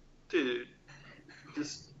dude,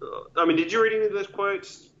 just I mean, did you read any of those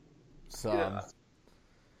quotes? Some.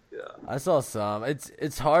 Yeah. I saw some.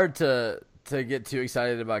 It's hard to get too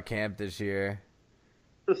excited about camp this year.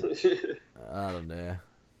 I don't know.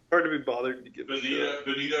 Hard to be bothered to get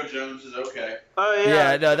Benito Jones is okay. Oh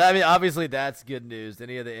yeah. No, I mean obviously that's good news.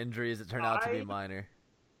 Any of the injuries that turn out to be minor.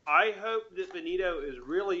 I hope that Benito is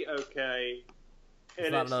really okay,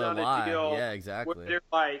 and it's not a deal. Yeah, exactly. Where they're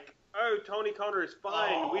like, oh, Tony Connor is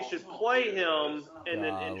fine. We should play him and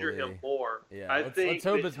then injure him more. Yeah, let's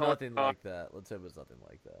hope it's nothing like that. Let's hope it's nothing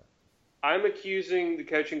like that. I'm accusing the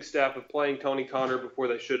coaching staff of playing Tony Connor before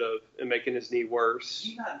they should have and making his knee worse.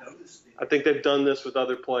 Did you not know this? I think they've done this with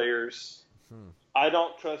other players. I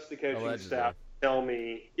don't trust the coaching Allegedly. staff to tell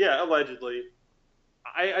me. Yeah, allegedly.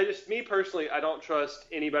 I just, me personally, I don't trust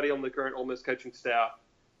anybody on the current Ole Miss coaching staff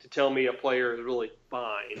to tell me a player is really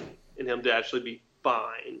fine and him to actually be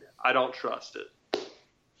fine. I don't trust it.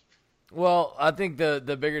 Well, I think the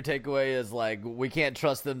bigger takeaway is like we can't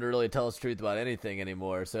trust them to really tell us the truth about anything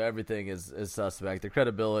anymore. So everything is suspect. The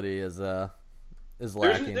credibility is lacking.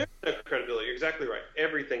 There's no credibility. You're exactly right.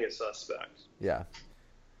 Everything is suspect. Yeah.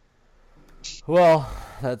 Well,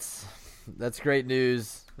 that's great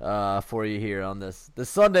news for you here on this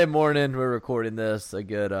Sunday morning. We're recording this. A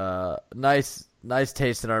good nice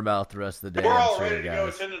taste in our mouth the rest of the day. We're all ready to go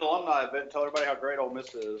attend an alumni event and tell everybody how great Ole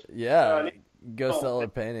Miss is. Yeah. Go sell a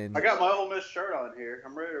painting. I got my Ole Miss shirt on here.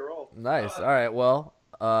 I'm ready to roll. Nice. All right. Well,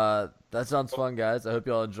 that sounds fun, guys. I hope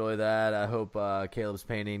you all enjoy that. I hope Caleb's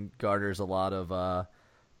painting garners a lot of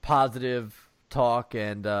positive talk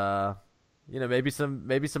and maybe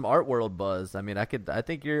some art world buzz. I mean, I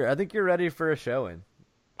think you're ready for a showing.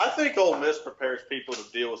 I think Ole Miss prepares people to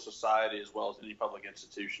deal with society as well as any public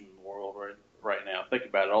institution in the world right now. Think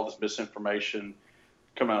about it. All this misinformation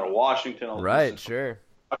coming out of Washington. All Right. Sure.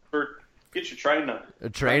 Get your training.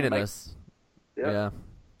 Training us. Yeah.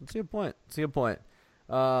 That's a good point.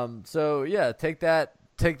 So yeah, take that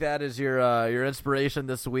as your inspiration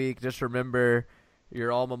this week. Just remember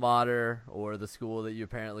your alma mater or the school that you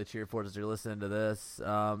apparently cheer for as you're listening to this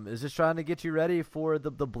is just trying to get you ready for the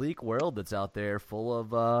bleak world that's out there, full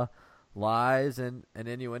of lies and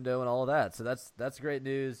innuendo and all of that. So that's great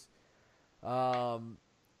news.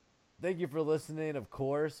 Thank you for listening. Of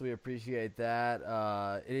course, we appreciate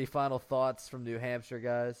that. Any final thoughts from New Hampshire,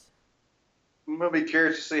 guys? I'm going to be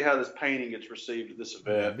curious to see how this painting gets received at this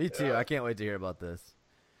event. Yeah, me too. I can't wait to hear about this.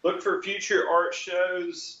 Look for future art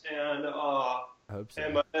shows and I hope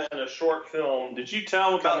so. and a short film. Did you tell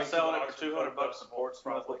them about Coming selling to it for $200 a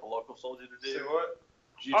Portsmouth like the local sold you to do? Say what?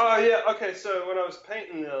 Oh, yeah. Okay, so when I was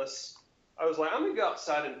painting this, I was like, I'm going to go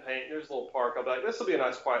outside and paint. There's a little park. I'll be like, this will be a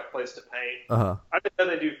nice, quiet place to paint. Uh-huh. I didn't know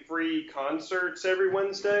they do free concerts every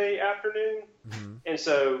Wednesday afternoon. Mm-hmm. And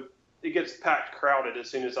so it gets packed crowded as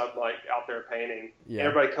soon as I'm, like, out there painting. Yeah. And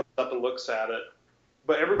everybody comes up and looks at it.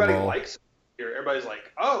 But everybody Well. likes it here. Everybody's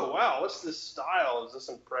like, oh, wow, what's this style? Is this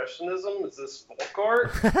Impressionism? Is this folk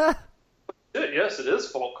art? Dude, yes, it is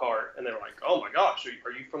folk art. And they were like, oh, my gosh,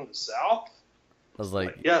 are you from the South? I was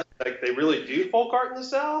like, Yes, like they really do folk art in the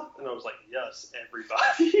South? And I was like, yes,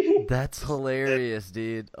 everybody. that's hilarious,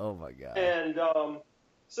 dude. Oh, my God. And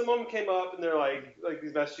some of them came up and they're like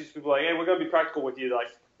these Massachusetts people like, hey, we're going to be practical with you. Like,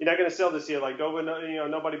 you're not going to sell this here. Like,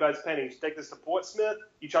 nobody buys paintings. Take this to Portsmouth.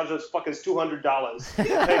 You charge those fuckers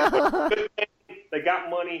 $200. They got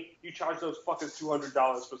money. You charge those fuckers $200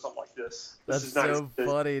 for something like this. That's is nice. so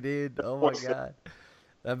funny, dude. Oh, my God.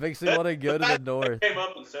 That makes me want to go to the north. Came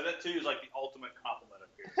up and said that to you is like the ultimate compliment up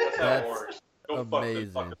here. That's how it works. Go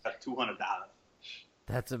amazing. fuck that $200.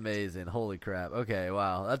 That's amazing. Holy crap. Okay,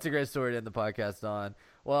 wow. That's a great story to end the podcast on.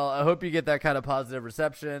 Well, I hope you get that kind of positive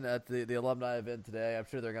reception at the alumni event today. I'm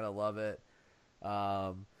sure they're going to love it.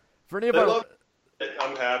 For any of our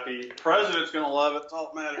I'm happy. The president's going to love it. That's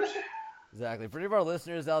all that matters. Exactly. For any of our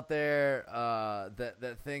listeners out there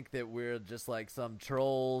that think that we're just like some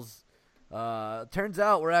trolls, turns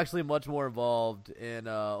out we're actually much more involved in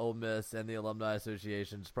Ole Miss and the alumni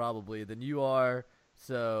associations probably than you are.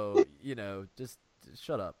 So, just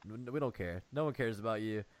shut up. We don't care. No one cares about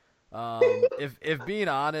you. If being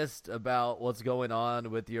honest about what's going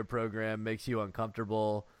on with your program makes you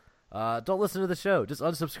uncomfortable, don't listen to the show. Just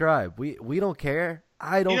unsubscribe. We don't care.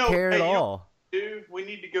 I don't care at all. We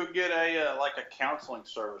need to go get a counseling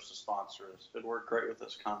service to sponsor us. It'd work great with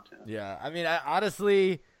this content. Yeah, I mean,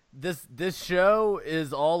 honestly, this show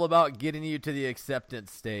is all about getting you to the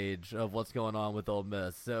acceptance stage of what's going on with Ole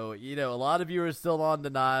Miss. So, a lot of you are still on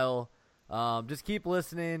denial. Just keep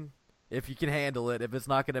listening if you can handle it. If it's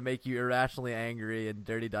not going to make you irrationally angry and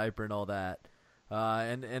dirty diaper and all that,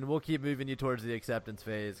 and we'll keep moving you towards the acceptance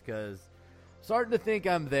phase because. Starting to think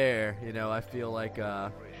I'm there. I feel like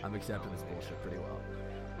I'm accepting this bullshit pretty well.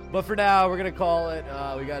 But for now, we're going to call it.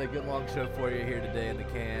 We got a good long show for you here today in the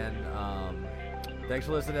can. Thanks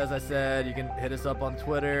for listening. As I said, you can hit us up on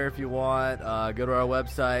Twitter if you want. Go to our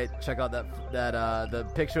website. Check out the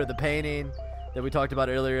picture of the painting that we talked about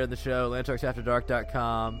earlier in the show,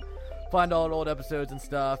 LandsharksAfterDark.com. Find all the old episodes and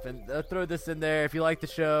stuff. And throw this in there. If you like the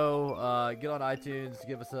show, get on iTunes.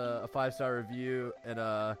 Give us a 5-star review and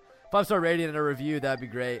a 5-star rating and a review. That'd be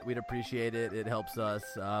great. We'd appreciate it. It helps us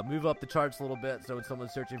move up the charts a little bit. So when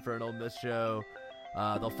someone's searching for an Ole Miss show,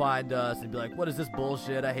 they'll find us and be like, what is this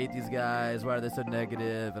bullshit? I hate these guys. Why are they so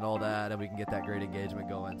negative and all that? And we can get that great engagement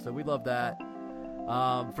going. So we love that.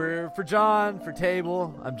 For John, for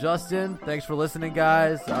Table, I'm Justin. Thanks for listening,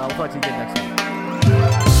 guys. We'll talk to you again next week.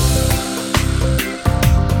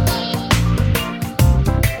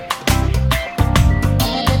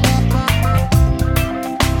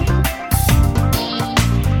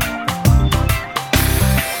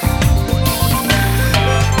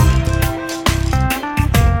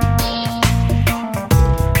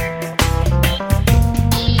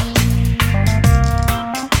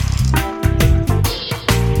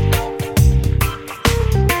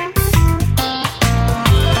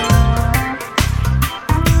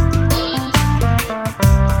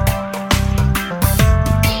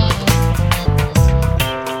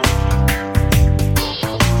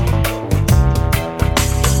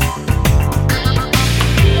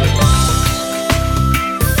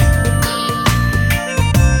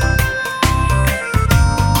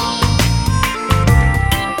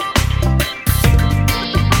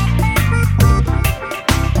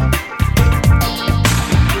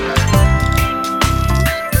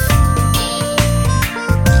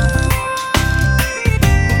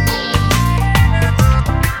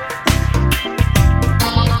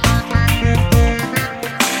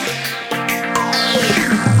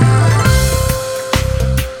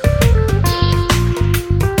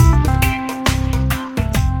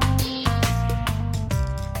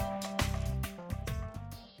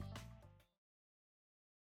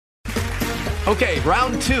 Okay,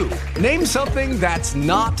 round 2. Name something that's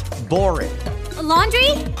not boring. A laundry?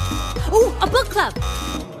 Ooh, a book club.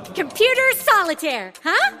 Computer solitaire,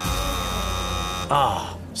 huh?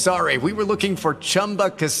 Ah, sorry, we were looking for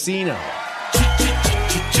Chumba Casino.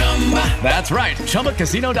 That's right,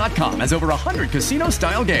 ChumbaCasino.com has over 100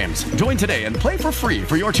 casino-style games. Join today and play for free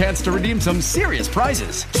for your chance to redeem some serious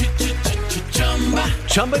prizes.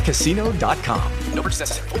 ChumbaCasino.com. No purchase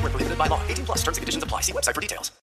necessary. Void where prohibited by law. 18+ terms and conditions apply. See website for details.